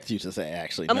expect you to say,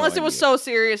 actually. Unless it knowing was you. so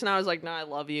serious, and I was like, "No, I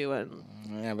love you," and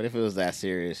Yeah, but if it was that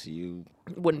serious, it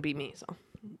wouldn't be me, so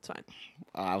it's fine.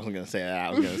 I wasn't gonna say that. I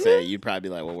was gonna say you'd probably be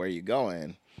like, "Well, where are you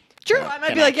going?" True, I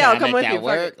might be like, "Yeah, I'll come with you." Fuck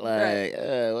Work? it. Like,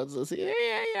 Right. let's see.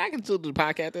 Yeah, I can still do the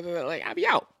podcast. Like, I'll be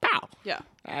out. Pow. Yeah.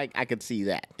 I could see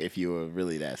that if you were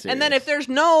really that serious. And then if there's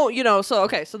no, so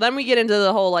then we get into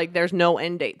the whole, like, there's no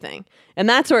end date thing. And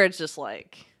that's where it's just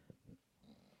like,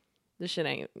 this shit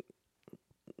ain't,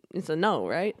 it's a no,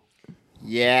 right?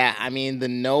 Yeah, I mean, the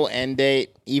no end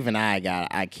date, even I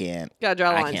can't. Gotta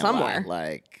draw a I line can't somewhere. lie.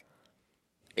 Like,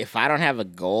 if I don't have a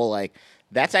goal, like,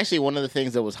 that's actually one of the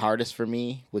things that was hardest for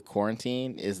me with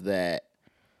quarantine is that,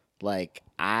 like,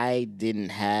 I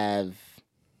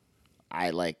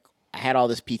had all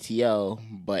this PTO,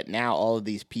 but now all of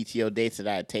these PTO dates that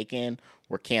I had taken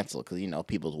were canceled because,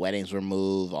 people's weddings were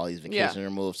moved, all these vacations were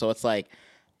moved. So it's like,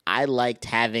 I liked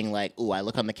having, like, I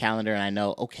look on the calendar and I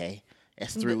know, okay,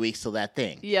 it's 3 weeks till that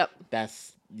thing. Yep.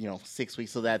 That's, 6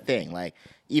 weeks till that thing. Like,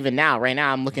 even now, right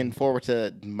now, I'm looking forward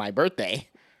to my birthday.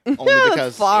 Only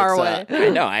because far it's, away. I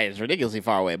know, it's ridiculously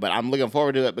far away, but I'm looking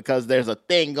forward to it because there's a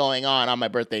thing going on my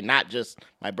birthday, not just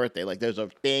my birthday. Like, there's a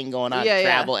thing going on,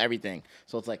 travel, everything.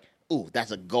 So it's like,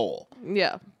 that's a goal.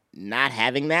 Yeah. Not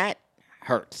having that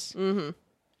hurts. Mm-hmm.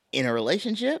 In a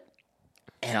relationship,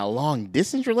 and a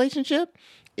long-distance relationship,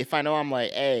 if I know I'm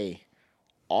like, hey,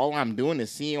 all I'm doing is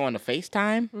seeing you on the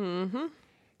FaceTime,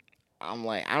 I'm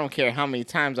like, I don't care how many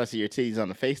times I see your titties on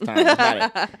the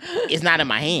FaceTime. It's not in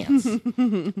my hands.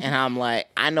 And I'm like,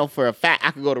 I know for a fact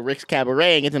I could go to Rick's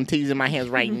Cabaret and get them titties in my hands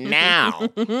right now.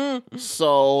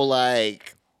 So,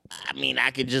 like, I mean, I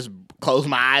could just close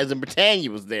my eyes and pretend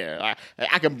you was there.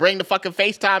 I can bring the fucking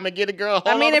FaceTime and get a girl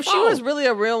home. I mean, on the if she phone. was really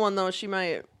a real one, though, she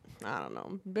might, I don't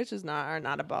know. Bitches are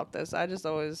not about this. I just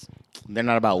always, They're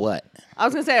not about what? I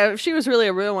was going to say, if she was really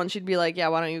a real one, she'd be like, yeah,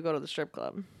 why don't you go to the strip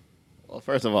club? Well,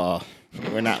 first of all,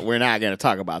 we're not going to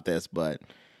talk about this, but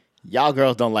y'all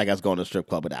girls don't like us going to the strip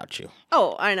club without you.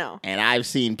 Oh, I know. And I've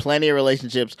seen plenty of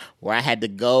relationships where I had to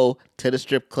go to the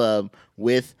strip club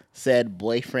with said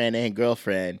boyfriend and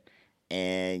girlfriend.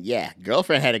 And yeah,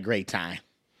 girlfriend had a great time.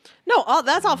 No,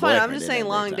 that's all fine. I'm Boyfriend just didn't saying have a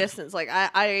long great time. distance. Like,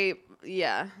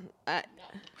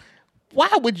 Why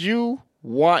would you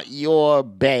want your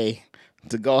bae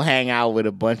to go hang out with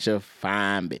a bunch of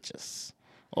fine bitches?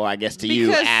 Or I guess to you,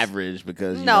 Because- average,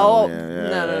 because you No. know,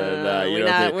 No. you We're don't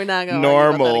not- think- we're not gonna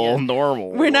argue about that again.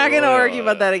 normal. We're not going to argue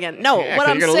about that again. No, Yeah, what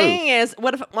 'cause I'm you're gonna saying is,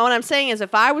 what I'm saying is,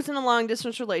 if I was in a long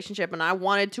distance relationship and I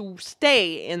wanted to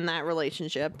stay in that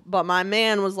relationship, but my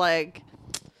man was like,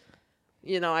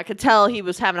 I could tell he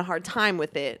was having a hard time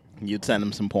with it. You'd send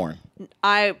him some porn.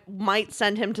 I might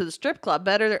send him to the strip club.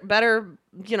 Better,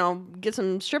 get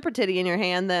some stripper titty in your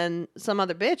hand than some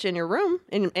other bitch in your room,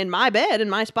 in my bed, in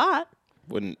my spot.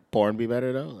 Wouldn't porn be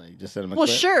better though? Like just send him a Well,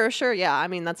 clip? sure, yeah. I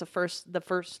mean, that's the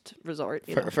first resort.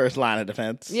 You know? First line of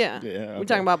defense. Yeah. Okay. We're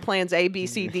talking about plans A, B,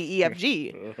 C, D, E, F,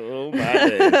 G. Oh my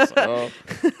days. Oh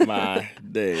my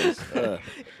days.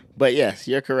 But yes,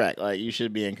 you're correct. Like you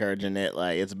should be encouraging it.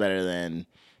 Like it's better than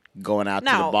going out to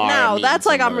the No, bar. and no, meeting that's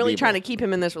like some I'm other really people. trying to keep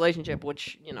him in this relationship,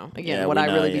 which, again, Yeah, would we I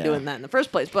know, really be yeah. doing that in the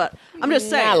first place? But I'm just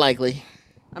saying. Not likely.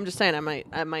 I'm just saying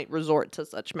I might resort to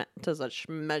such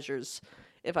measures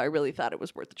if I really thought it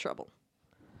was worth the trouble.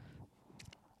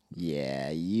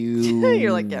 Yeah, you.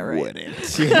 You're like, yeah, right. Wouldn't.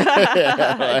 Just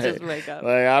make up.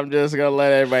 Like I'm just gonna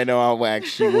let everybody know I'm wax.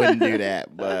 She wouldn't do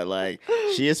that, but like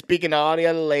she is speaking to all the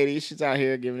other ladies. She's out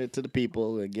here giving it to the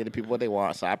people and getting people what they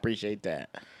want. So I appreciate that.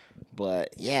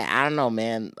 But yeah, I don't know,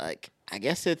 man. Like I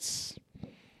guess it's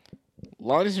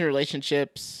long as your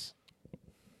relationships,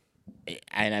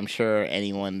 and I'm sure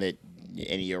any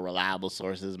of your reliable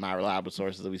sources, my reliable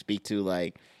sources that we speak to,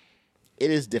 like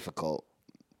it is difficult.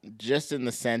 Just in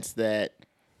the sense that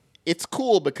it's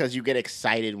cool because you get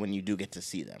excited when you do get to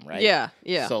see them, right? Yeah.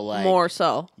 So like more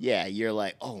so. Yeah, you're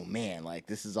like, oh man, like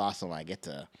this is awesome. I get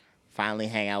to finally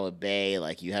hang out with Bae.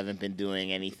 Like you haven't been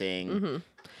doing anything. Mm-hmm.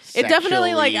 It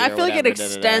definitely I feel like it whatever,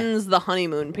 extends the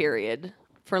honeymoon period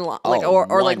for like Oh,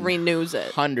 or like renews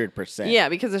it. 100%. Yeah,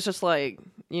 because it's just like,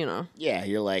 Yeah,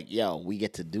 you're like, yo, we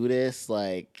get to do this,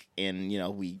 like, and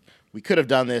we could have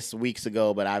done this weeks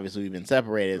ago, but obviously we've been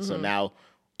separated, so now.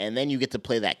 And then you get to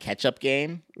play that catch-up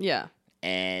game. Yeah.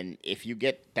 And if you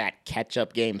get that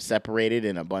catch-up game separated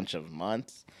in a bunch of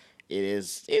months, it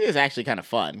is actually kind of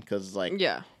fun because, like,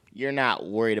 you're not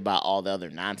worried about all the other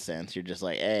nonsense. You're just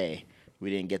like, hey, we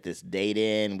didn't get this date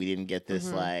in. We didn't get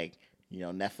this, like,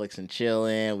 Netflix and chill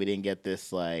in. We didn't get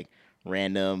this, like,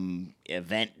 random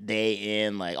event day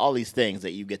in. Like, all these things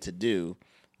that you get to do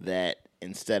that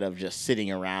instead of just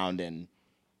sitting around and...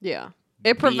 Yeah.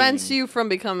 It prevents you from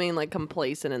becoming like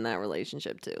complacent in that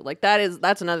relationship too. Like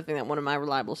that's another thing that one of my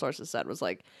reliable sources said was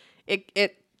like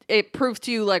it proves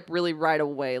to you like really right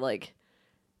away like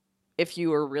if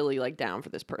you are really like down for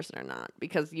this person or not,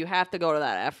 because you have to go to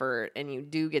that effort and you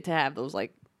do get to have those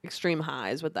like extreme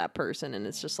highs with that person, and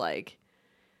it's just like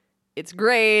it's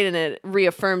great, and it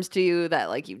reaffirms to you that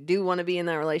like you do want to be in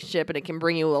that relationship, and it can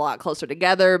bring you a lot closer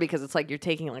together because it's like you're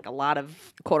taking like a lot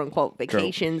of quote unquote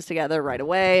vacations together right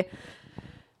away.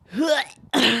 Why?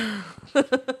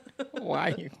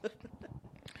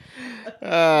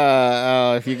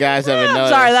 If you guys haven't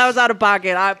noticed, sorry, that was out of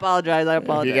pocket. I apologize.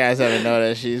 If you guys haven't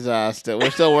noticed, she's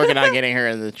we're still working on getting her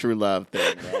in the true love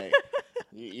thing. Right?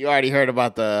 You already heard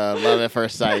about the love at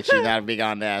first sight. She's not big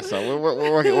on that, so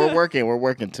we're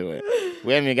working to it.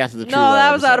 We haven't even got to the true love. No,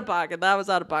 that was episode. out of pocket. That was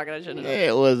out of pocket. I shouldn't have.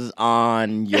 It was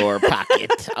on your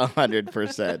pocket,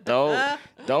 100%.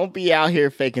 Don't be out here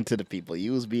faking to the people.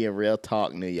 You was being real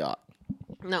talk, New York.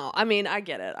 No, I mean I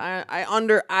get it.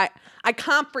 I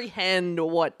comprehend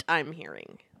what I'm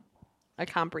hearing. I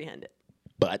comprehend it.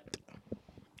 But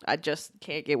I just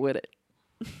can't get with it.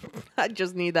 I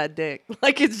just need that dick.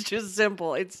 Like it's just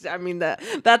simple.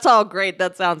 That's all great.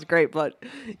 That sounds great, but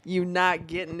you not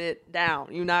getting it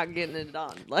down. You not getting it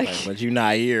done. Like but you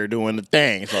not here doing the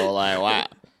thing. So like, wow.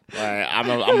 Like, I'm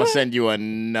gonna send you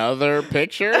another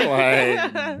picture.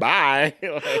 Like, bye.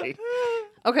 Like,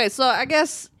 okay, so I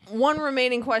guess one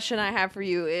remaining question I have for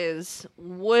you is: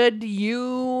 would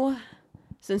you,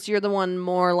 since you're the one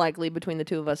more likely between the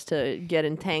two of us to get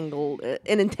entanglement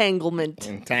in a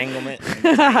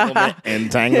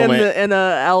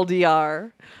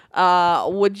LDR,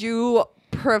 would you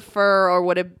prefer, or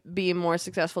would it be more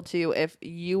successful to you if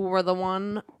you were the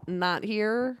one not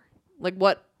here? Like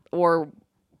what, or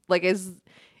like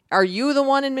are you the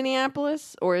one in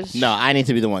Minneapolis, or is no? I need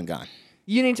to be the one gone.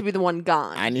 You need to be the one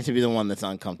gone. I need to be the one that's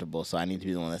uncomfortable, so I need to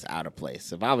be the one that's out of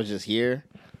place. If I was just here,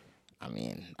 I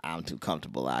mean, I'm too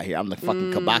comfortable out here. I'm the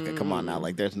fucking Kabaka. Come on now.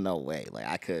 Like, there's no way. Like,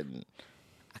 I couldn't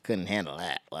handle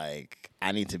that. Like,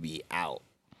 I need to be out.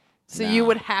 So you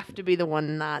would have to be the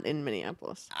one not in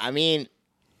Minneapolis. I mean,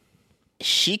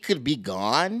 she could be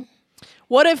gone.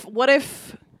 What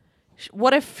if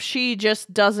she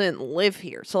just doesn't live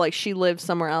here? So, like, she lives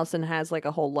somewhere else and has, like,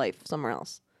 a whole life somewhere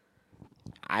else.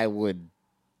 I would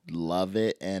love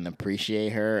it and appreciate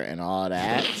her and all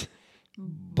that.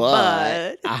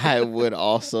 But I would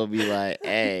also be like,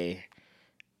 hey,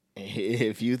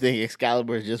 if you think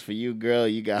Excalibur is just for you, girl,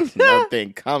 you got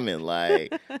nothing coming.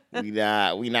 Like, we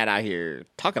not out here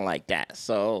talking like that.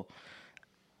 So,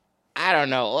 I don't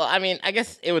know. Well, I mean, I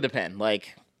guess it would depend.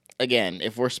 Like, again,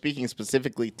 if we're speaking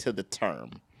specifically to the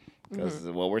term, because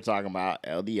what we're talking about,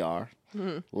 LDR,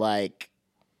 like,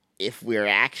 if we're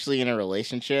actually in a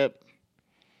relationship,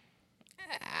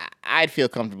 I'd feel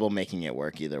comfortable making it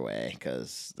work either way,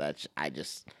 because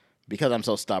because I'm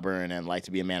so stubborn and like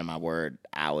to be a man of my word,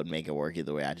 I would make it work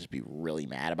either way. I'd just be really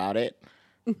mad about it.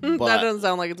 That doesn't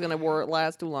sound like it's gonna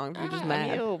last too long. You're just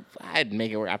mad. I'd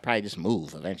make it work. I'd probably just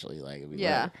move eventually, like it'd be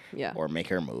Yeah, whatever. yeah. Or make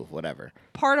her move, whatever.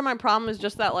 Part of my problem is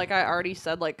just that, like I already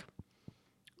said, like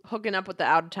hooking up with the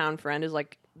out of town friend is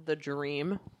like the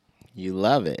dream. You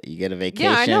love it. You get a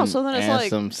vacation. Yeah, I know. So then it's and like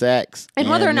some sex, and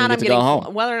whether or you not get I'm to getting go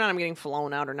home. whether or not I'm getting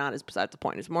flown out or not is besides the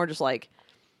point. It's more just like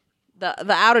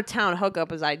the out of town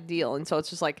hookup is ideal, and so it's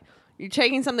just like you're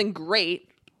taking something great.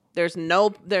 There's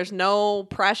no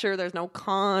pressure. There's no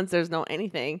cons. There's no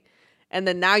anything. And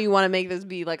then now you want to make this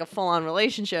be like a full on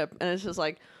relationship. And it's just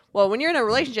like, well, when you're in a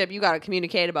relationship, you got to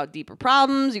communicate about deeper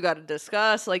problems. You got to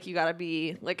discuss, like, you got to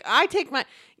be like, I take my,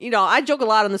 I joke a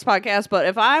lot on this podcast, but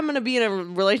if I'm going to be in a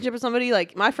relationship with somebody,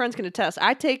 like my friends can attest,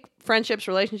 I take friendships,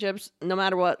 relationships, no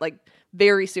matter what, like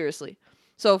very seriously.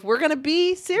 So if we're going to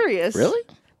be serious. Really?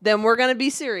 Then we're going to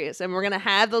be serious and we're going to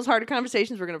have those harder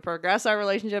conversations. We're going to progress our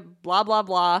relationship, blah, blah,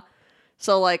 blah.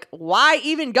 So like, why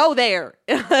even go there?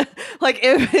 Like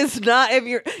if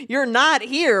you're not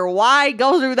here, why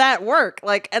go through that work?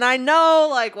 Like, and I know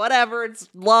like whatever, it's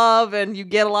love and you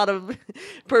get a lot of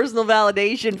personal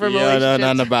validation from relationships. Yeah,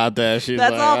 nothing about that. She's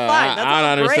That's like, all fine. That's I all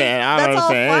don't understand. I don't That's all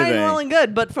understand fine, anything. well and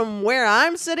good. But from where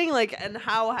I'm sitting, like, and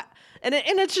how, and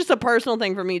it's just a personal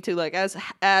thing for me too. Like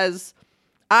as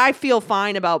I feel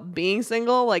fine about being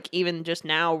single, like even just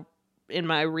now in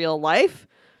my real life.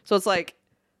 So it's like,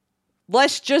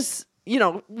 let's just,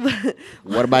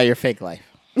 What about your fake life?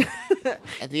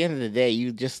 At the end of the day,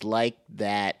 you just like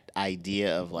that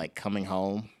idea of like coming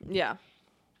home yeah.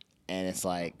 and it's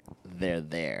like they're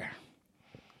there.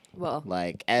 Well,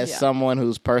 Like as yeah. someone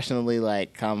who's personally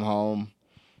like come home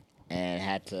and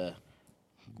had to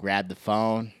grab the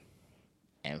phone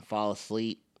and fall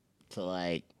asleep to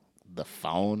like the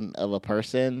phone of a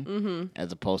person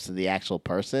as opposed to the actual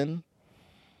person.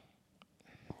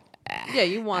 yeah,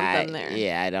 you want them there.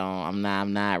 Yeah,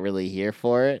 I'm not really here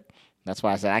for it. That's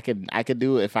why I said I could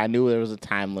do it if I knew there was a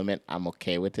time limit. I'm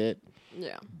okay with it.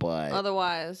 Yeah. But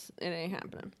Otherwise, it ain't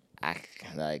happening. I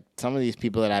like some of these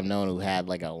people that I've known who had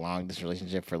like a long distance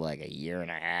relationship for like a year and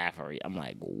a half, or I'm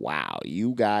like, wow,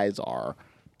 you guys are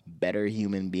better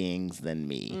human beings than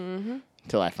me.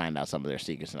 Until I find out some of their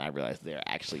secrets and I realize they're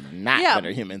actually not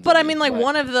better humans. But than I mean, me, like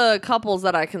one of the couples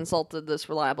that I consulted, this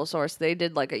reliable source, they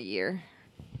did like a year.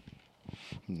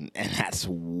 and that's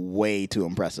way too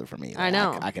impressive for me. Like, I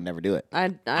know. I could never do it. I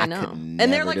know. could And they're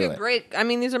never like do a it. great, I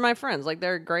mean, these are my friends. Like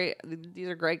they're great. These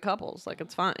are great couples. Like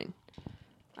it's fine.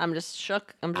 I'm just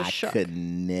shook. I could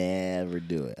never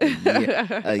do it.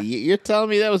 A year, you're telling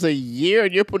me that was a year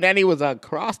and your punani was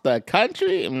across the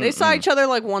country? They saw each other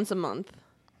like once a month.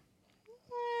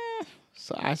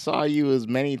 So I saw you as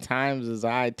many times as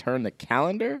I turned the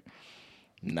calendar?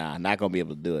 Nah, not going to be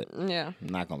able to do it. Yeah. I'm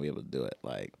not going to be able to do it.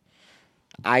 Like,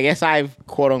 I guess I've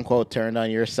quote unquote turned on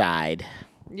your side.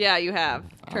 Yeah, you have.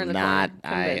 Turn the corner.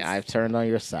 Convinced. I've turned on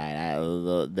your side.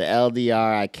 The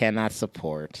LDR I cannot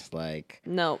support. Like,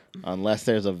 Nope. unless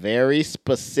there's a very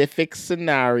specific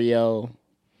scenario,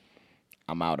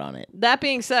 I'm out on it. That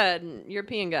being said,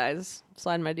 European guys,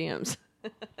 slide in my DMs.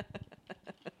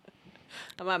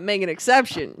 I might make an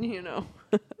exception,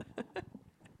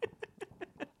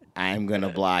 I'm going to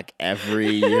block every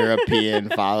European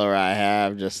follower I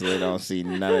have just so they don't see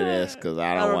none of this because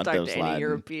I don't want talk them to sliding. any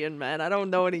European men. I don't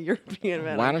know any European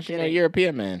men. Why I'm don't you know kidding.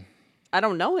 European men? I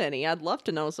don't know any. I'd love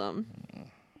to know some.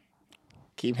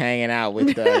 Keep hanging out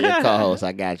with your co-host.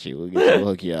 I got you. We'll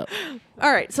hook you up.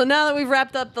 All right. So now that we've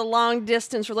wrapped up the long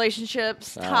distance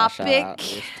relationships Shout out. topic,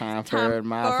 It's time for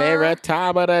my favorite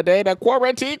time of the day, the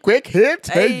quarantine quick hits.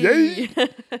 Hey.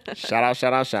 Shout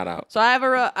out. So I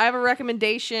have a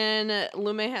recommendation.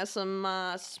 Lume has some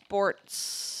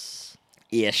sports.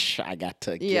 Ish. I got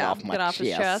to get off my chest.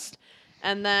 his chest.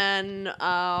 And then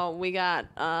we got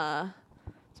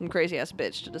some crazy ass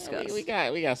bitch to discuss. We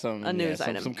got some news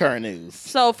item. some current news.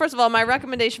 So first of all, my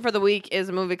recommendation for the week is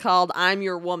a movie called I'm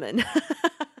Your Woman.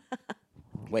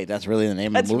 Wait, that's really the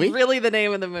name of the movie? That's really the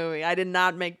name of the movie. I did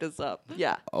not make this up.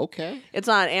 Yeah. Okay. It's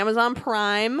on Amazon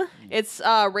Prime. It's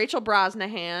Rachel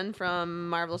Brosnahan from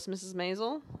Marvelous Mrs.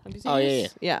 Maisel. Have you seen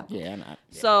this? Yeah. Yeah. Yeah, not.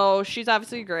 So she's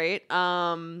obviously great.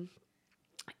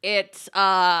 It's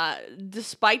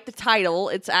despite the title,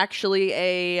 it's actually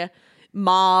a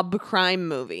mob crime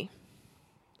movie.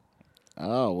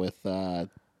 Oh, with No,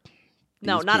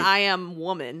 these not people. I Am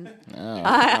Woman. Oh.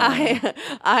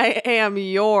 I Am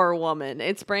Your Woman.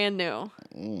 It's brand new.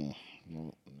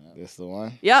 This the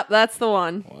one? Yep, that's the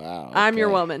one. Wow. I'm Your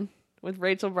okay. Woman. with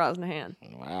Rachel Brosnahan.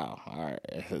 Wow. All right.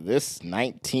 This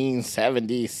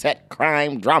 1970 set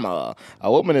crime drama.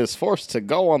 A woman is forced to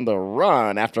go on the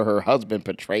run after her husband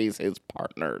betrays his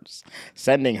partners,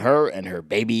 sending her and her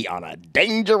baby on a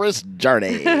dangerous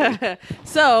journey.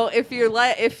 So if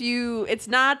it's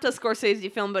not a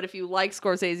Scorsese film, but if you like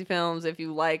Scorsese films, if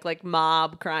you like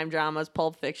mob crime dramas,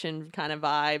 Pulp Fiction kind of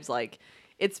vibes, like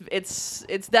it's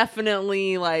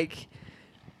definitely like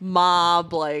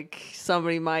mob, like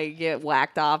somebody might get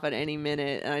whacked off at any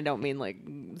minute, and I don't mean like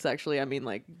sexually, I mean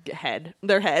like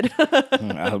their head. I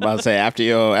was about to say after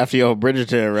your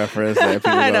Bridgerton reference, that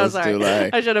people I know, goes sorry, to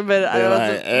like, I should have been. I was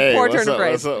like, hey, poor what's turn of up,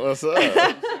 phrase. what's up?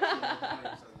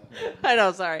 I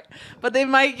know, sorry, but they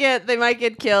might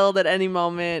get killed at any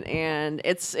moment, and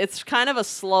it's kind of a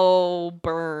slow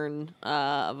burn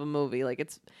of a movie. Like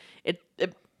it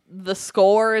the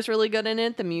score is really good in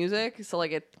it, the music, so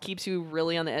like it keeps you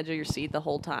really on the edge of your seat the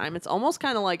whole time. It's almost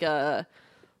kind of like a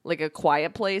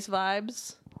Quiet Place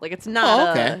vibes. Like it's not.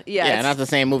 Oh, okay. Yeah, not the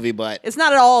same movie, but it's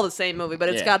not at all the same movie, but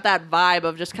it's Yeah. got that vibe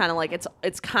of just kind of like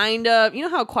it's kind of, you know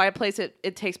how Quiet Place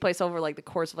it takes place over like the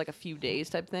course of like a few days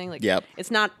type thing. Like Yep.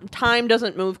 it's not, time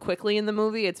doesn't move quickly in the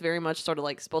movie. It's very much sort of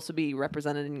like supposed to be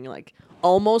represented in like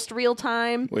almost real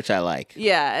time. which I like.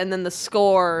 Yeah, and then the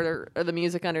score or the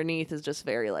music underneath is just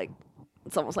very like,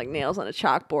 it's almost like nails on a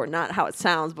chalkboard. Not how it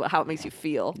sounds, but how it makes you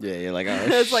feel. Yeah, you're like, oh,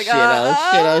 It's like, shit,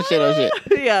 oh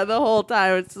shit. Yeah, the whole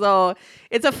time.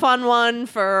 It's a fun one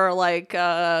for like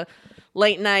a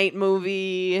late night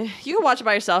movie. You can watch it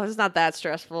by yourself. It's not that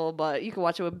stressful, but you can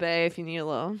watch it with Bae if you need a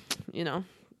little,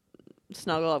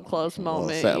 snuggle up close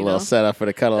moment. Little setup for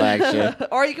the cuddle action.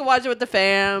 Or you can watch it with the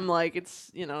fam. Like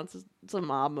it's a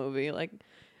mob movie. Like,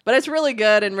 but it's really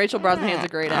good, and Rachel Brosnahan's a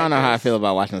great actress. I don't know how I feel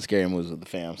about watching scary movies with the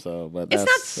fam, but It's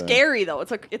not scary though.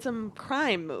 It's a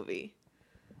crime movie.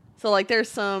 So like there's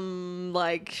some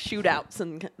like shootouts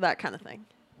and that kind of thing.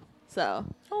 So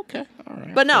okay, all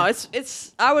right. but no, it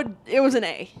was an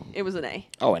A. It was an A.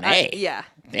 Oh, an A. Yeah.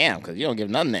 Damn, because you don't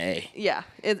give nothing an A. Yeah.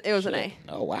 It was an A.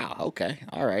 Oh wow. Okay.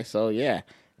 All right. So yeah,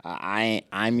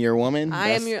 I'm your woman.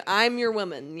 I'm your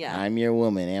woman. Yeah. I'm your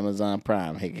woman. Amazon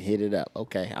Prime. Hit it up.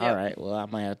 Okay. All Yep. right. Well, I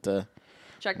might have to.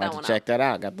 Check Might that have one to check out. that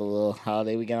out. Got the little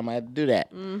holiday weekend. I might have to do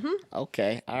that. Mm-hmm.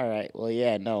 Okay. All right. Well,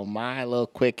 yeah. No, my little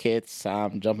quick hits.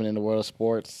 I'm jumping in the world of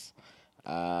sports.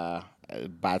 By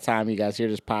the time you guys hear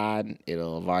this pod,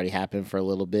 it'll have already happened for a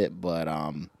little bit. But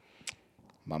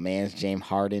my man's James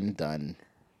Harden done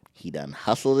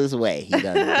hustled his way. He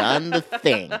done the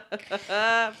thing.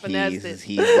 Finessed it.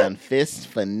 He's done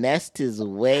finessed his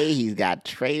way. He's got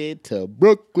traded to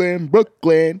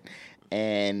Brooklyn,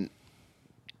 and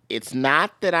it's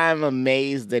not that I'm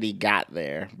amazed that he got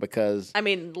there because I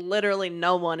mean, literally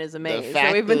no one is the amazed. fact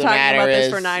So we've been of the talking matter about this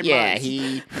is, for 9 yeah,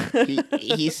 months.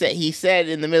 he said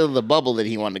in the middle of the bubble that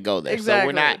he wanted to go there.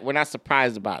 Exactly. So we're not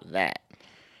surprised about that.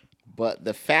 But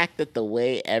the fact that the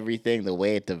way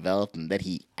it developed and that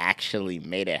he actually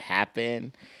made it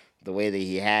happen, the way that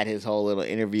he had his whole little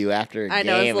interview after a I game,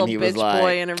 know his and little he bitch was like,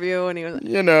 boy interview, and he was like,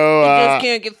 you know, "You just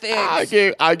can't get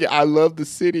fixed." I love the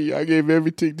city. I gave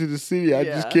everything to the city. I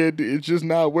Yeah. just can't. It's just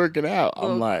not working out.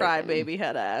 Little I'm like, crybaby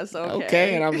head ass.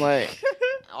 okay, and I'm like,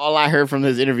 all I heard from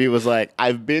his interview was like,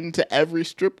 I've been to every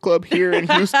strip club here in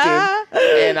Houston,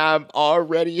 and I've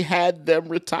already had them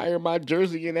retire my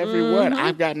jersey in every one.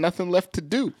 I've got nothing left to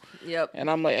do. Yep. And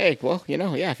I'm like, hey, well,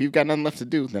 yeah, if you've got nothing left to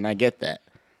do, then I get that.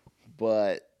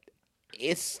 But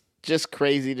it's just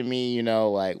crazy to me,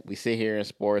 like we sit here in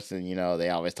sports and, they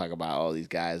always talk about, oh, these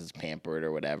guys is pampered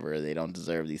or whatever. They don't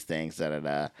deserve these things,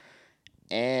 da-da-da.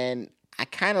 And I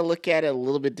kind of look at it a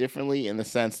little bit differently in the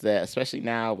sense that, especially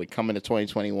now, we come into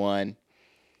 2021,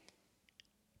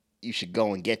 you should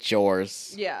go and get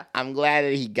yours. Yeah. I'm glad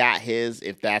that he got his,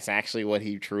 if that's actually what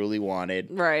he truly wanted.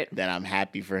 Right. Then I'm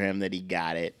happy for him that he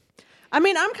got it. I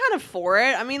mean, I'm kind of for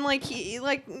it. I mean, like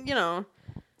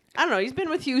I don't know. He's been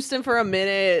with Houston for a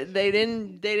minute. They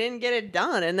didn't get it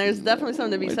done, and there's definitely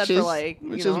something to be said for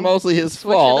which is mostly his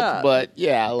switch it fault. up. But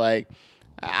yeah, like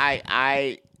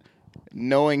I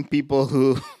knowing people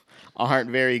who aren't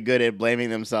very good at blaming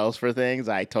themselves for things,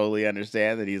 I totally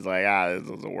understand that he's like, this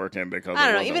isn't working because I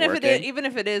don't know. it Even wasn't if working. even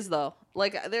if it is though,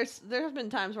 like there's been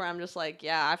times where I'm just like,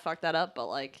 yeah, I fucked that up, but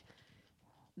like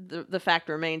the fact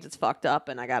remains, it's fucked up,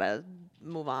 and I gotta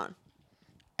move on.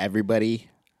 Everybody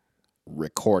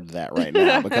record that right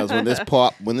now because when this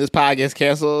pod gets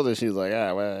canceled, and she's like,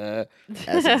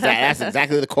 that's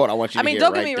exactly the quote I want you I to mean, hear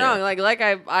don't right get me there. wrong. Like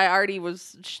I already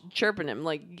was chirping him.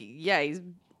 Like, yeah, he's.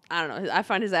 I don't know. I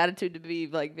find his attitude to be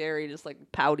like very just like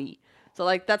pouty. So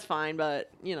like that's fine, but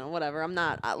whatever. I'm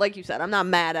not like you said. I'm not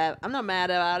mad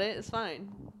about it. It's fine.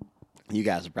 You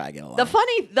guys are probably gonna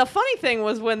The funny thing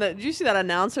was when did you see that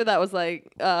announcer that was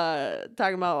like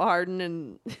talking about Harden,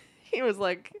 and he was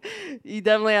like, he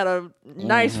definitely had a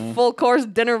nice full course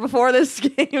dinner before this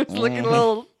game. He was looking a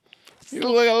little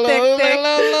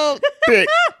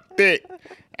thick.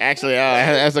 Actually,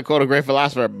 that's a quote of great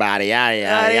philosopher. Body, yada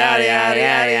yada yada yada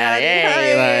yada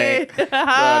yada.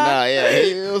 No, yeah,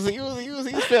 he was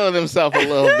feeling himself a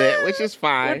little bit, which is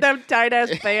fine. With them tight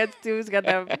ass pants too. He's got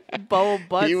that bow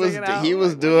butt. He was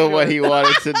doing what he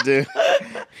wanted to do.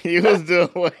 He was doing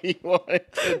what he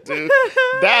wanted to do.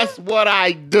 That's what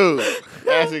I do.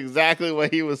 That's exactly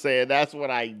what he was saying. That's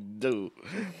what I do.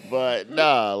 But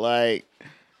no, like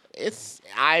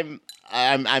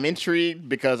I'm intrigued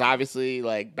because obviously,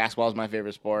 like, basketball is my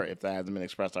favorite sport. If that hasn't been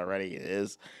expressed already, it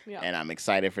is. Yeah. And I'm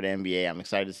excited for the NBA. I'm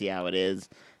excited to see how it is.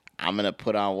 I'm gonna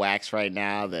put on wax right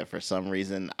now that for some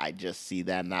reason I just see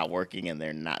that not working, and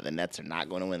the Nets are not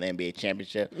going to win the NBA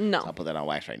championship. No, so I'll put that on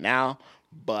wax right now.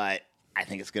 But I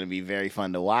think it's gonna be very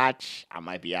fun to watch. I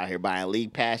might be out here buying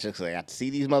league pass just because I got to see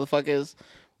these motherfuckers.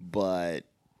 But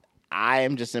I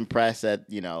am just impressed that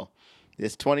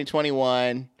it's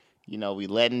 2021. We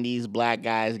letting these black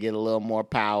guys get a little more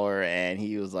power, and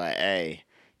he was like, hey,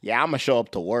 yeah, I'm going to show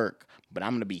up to work, but I'm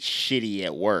going to be shitty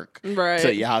at work so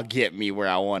y'all get me where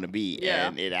I want to be. Yeah.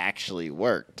 And it actually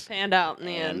worked. Panned out in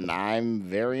the end. And I'm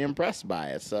very impressed by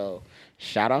it. So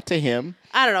shout out to him.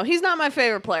 I don't know. He's not my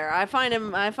favorite player. I find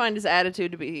his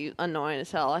attitude to be annoying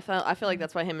as hell. I feel like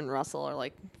that's why him and Russell are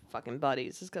like fucking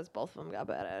buddies, just because both of them got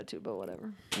bad attitude, but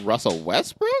whatever. Russell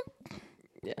Westbrook?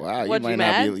 Yeah. Wow, you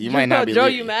might not be. Joe,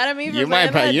 you mad at me? You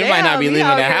might not be leaving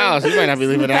the house. You might not be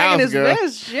leaving the house, girl.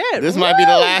 Shit. This might be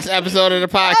the last episode of the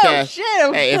podcast. Oh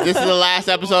shit! Hey, if this is the last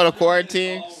episode of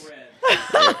Quarantine,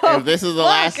 if this is the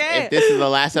last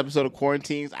episode of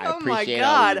Quarantines, I appreciate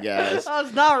all you guys. I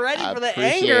was not ready for the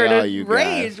anger and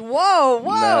rage. Whoa.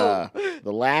 Nah,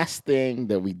 the last thing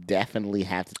that we definitely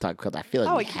have to talk, because I feel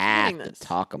like we have to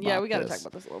talk about. Yeah, we got to talk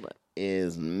about this a little bit.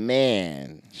 Is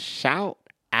shout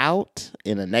out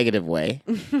in a negative way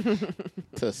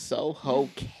to Soho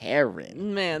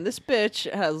Karen. Man, this bitch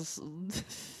has.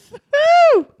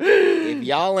 If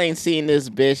y'all ain't seen this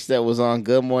bitch that was on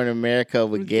Good Morning America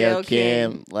with Gail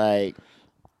Kim, like,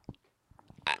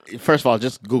 first of all,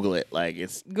 just Google it. Like,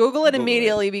 Google it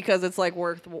immediately because it's like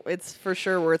it's for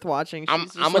sure worth watching. I'm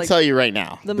gonna tell you right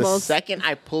now. The second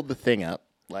I pulled the thing up,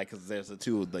 like, because there's the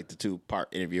two-part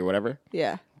interview or whatever.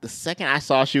 Yeah. The second I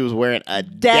saw she was wearing a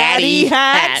daddy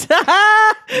hat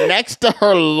next to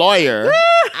her lawyer,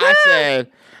 I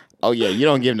said, oh, yeah, you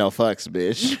don't give no fucks,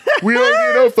 bitch. We don't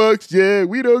give no fucks, yeah.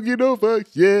 We don't give no fucks,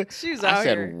 yeah. She's out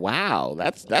here. I said, wow,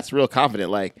 that's real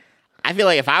confident. Like, I feel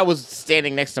like if I was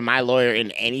standing next to my lawyer in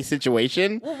any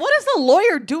situation. Well, what is the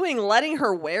lawyer doing letting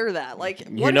her wear that? Like,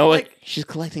 she's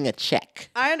collecting a check.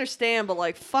 I understand, but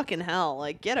like, fucking hell.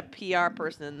 Like, get a PR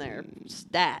person in there.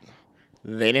 Stat.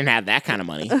 They didn't have that kind of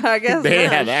money. I guess they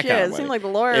didn't have that kind of money. It seemed like the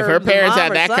lawyer. If her parents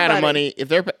had that kind of money,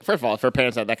 first of all, if her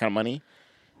parents had that kind of money,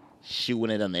 she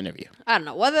wouldn't have done the interview. I don't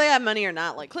know whether they had money or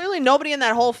not. Like, clearly, nobody in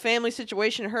that whole family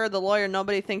situation, her, the lawyer,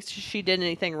 nobody thinks she did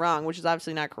anything wrong, which is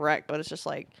obviously not correct. But it's just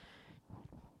like,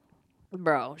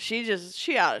 bro, she's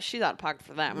out of pocket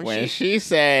for that. When she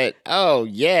said, "Oh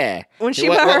yeah," when she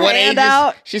put her hand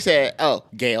out, she said, "Oh,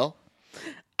 Gail,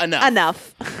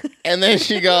 enough," and then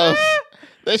she goes.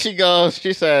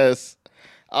 She says,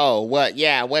 oh, what?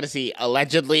 Yeah, what is he?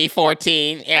 Allegedly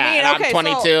 14? Yeah, and I'm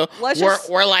 22. So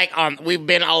we're like, we've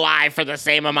been alive for the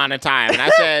same amount of time. And I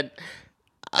said,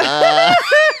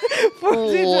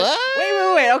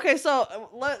 what? Wait. Okay, so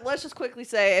let's just quickly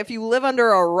say, if you live under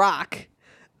a rock,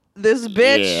 this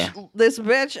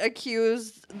bitch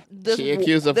accused She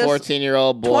accused a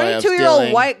 14-year-old boy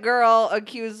 22-year-old white girl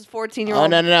accused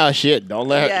 14-year-old. Oh, no. Shit. Don't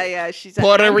let her. Yeah. She said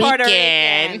Puerto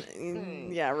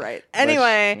Rican. Yeah, right.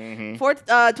 Anyway,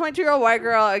 22-year-old white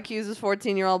girl accuses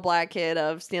 14-year-old black kid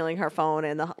of stealing her phone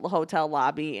in the hotel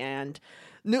lobby, and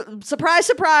surprise,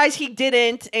 surprise, he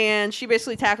didn't. And she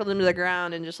basically tackled him to the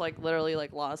ground and just literally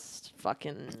lost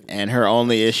fucking. And her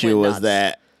only issue was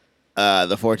that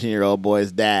the 14-year-old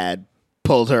boy's dad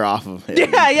pulled her off of him.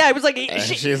 Yeah. It was like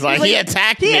she's like, he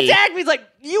attacked me. He attacked me. He's like,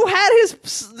 you had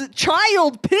his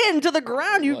child pinned to the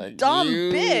ground, you dumb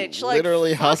bitch.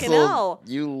 Literally fucking hell.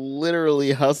 You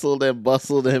literally hustled and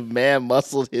bustled and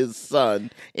muscled his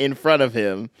son in front of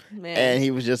him, and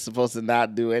he was just supposed to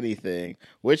not do anything,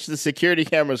 which the security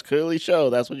cameras clearly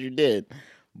show. That's what you did.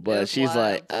 But she's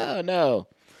like, oh no.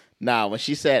 Nah, when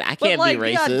she said, I can't be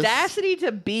racist. The audacity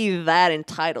to be that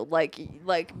entitled.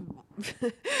 Hey.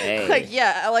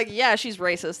 Yeah, she's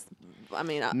racist. I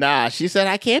mean, nah, she said,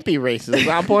 I can't be racist.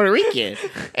 I'm Puerto Rican.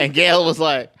 And Gail was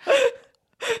like,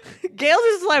 Gail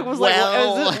just like was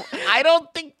well, like, I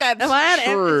don't think that's am I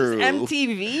true. on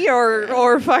MTV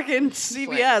or fucking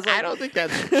CBS? I don't think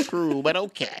that's true, but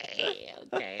okay.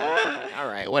 Okay. All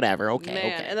right. Whatever. Okay. Man,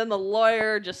 Okay. and then the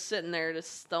lawyer just sitting there,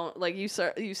 just don't like you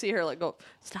see her like go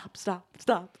stop.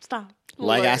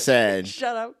 Like I said,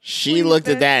 shut up. She Please, looked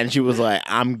at bitch. that and she was like,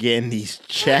 "I'm getting these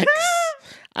checks.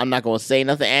 I'm not going to say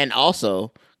nothing." And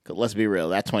also, 'cause let's be real,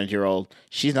 that 20-year-old,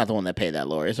 she's not the one that paid that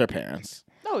lawyer. It's her parents.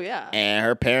 Oh yeah. And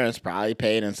her parents probably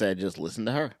paid and said, just listen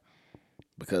to her.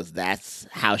 Because that's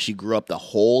how she grew up the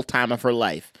whole time of her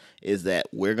life, is that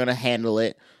we're going to handle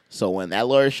it. So when that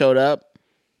lawyer showed up,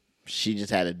 she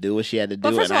just had to do what she had to do.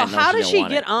 But first of all, and I know how did she didn't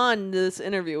want get it. on this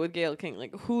interview with Gayle King?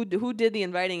 Like, who did the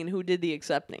inviting and who did the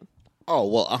accepting? Oh,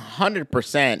 well,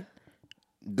 100%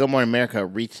 Good Morning America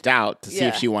reached out to see if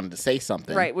Yeah. she wanted to say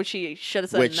something. Right, which she should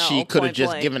have said Which no. she could have point just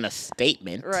blank. given a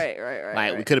statement. Right.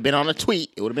 Like, we could have been on a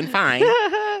tweet. It would have been fine.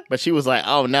 But she was like,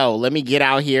 oh, no, let me get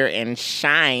out here and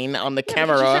shine on the Yeah,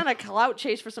 camera. she's trying to clout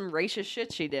chase for some racist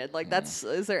shit she did. Like,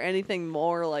 is there anything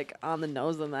more, like, on the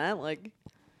nose than that? Like,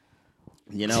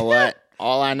 You know what?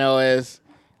 All I know is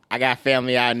I got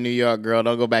family out in New York, girl.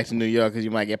 Don't go back to New York because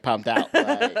you might get pumped out.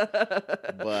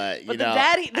 But you but know.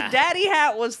 the daddy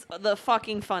hat was the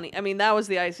fucking funny. I mean, that was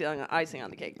the icing on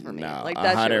the cake for me. No, Like,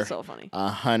 that shit was so funny.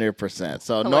 100%.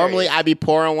 So Hilarious. normally I'd be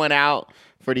pouring one out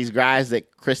for these guys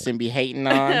that Kristen be hating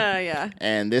on. Yeah.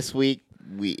 And this week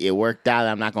it worked out.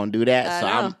 I'm not gonna do that.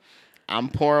 I know. I'm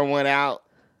pouring one out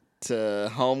to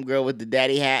homegirl with the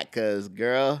daddy hat because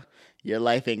girl, your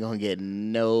life ain't gonna get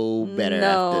no better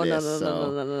after this.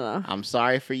 No. I'm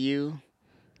sorry for you,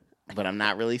 but I'm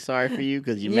not really sorry for you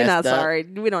because you You're messed not up. sorry.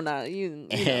 We don't know. You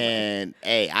And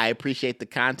hey, I appreciate the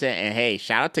content. And hey,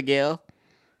 shout out to Gail.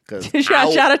 Cause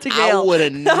Shout out to Gail. I would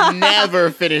have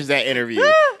never finished that interview.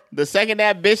 The second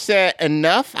that bitch said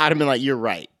enough, I'd have been like, "You're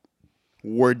right.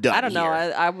 We're done." I don't know.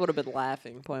 here." I would have been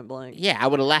laughing point blank. Yeah, I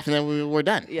would have laughed and then we were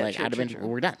done. Yeah, like true, I'd have true. been,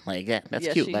 we're done. Like yeah, that's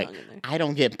Yeah, cute. she Like hung in there. I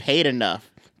don't get paid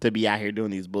enough to be out here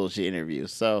doing these bullshit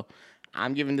interviews. So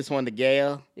I'm giving this one to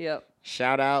Gail. Yep.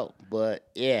 Shout out, but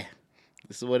yeah,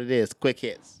 this is what it is. Quick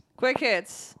hits. Quick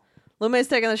hits. Lume's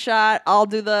taking the shot. I'll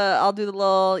do the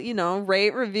little,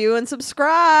 rate, review, and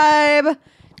subscribe.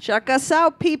 Check us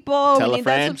out, people. Tell we a need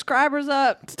friend. that subscribers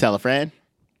up. To tell a friend.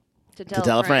 To To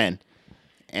tell a friend.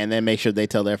 And then make sure they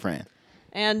tell their friend.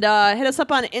 And hit us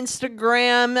up on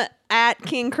Instagram at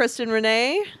King Kristen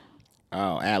Renee.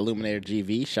 Oh, at Illuminator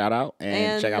GV, shout out.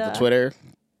 And check out the And, Twitter,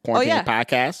 Quarantine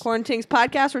Podcast. Quarantines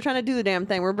Podcast. We're trying to do the damn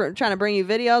thing. We're trying to bring you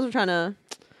videos. We're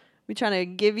trying to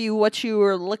give you what you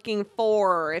are looking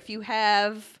for. If you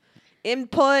have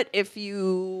input, if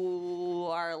you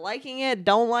are liking it,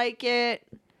 don't like it,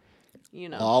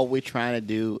 All we're trying to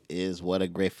do is what a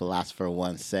great philosopher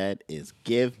once said, is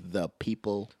give the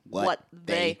people what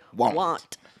they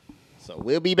want. So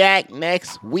we'll be back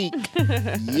next week.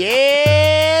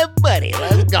 Yeah, buddy.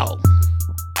 Let's go.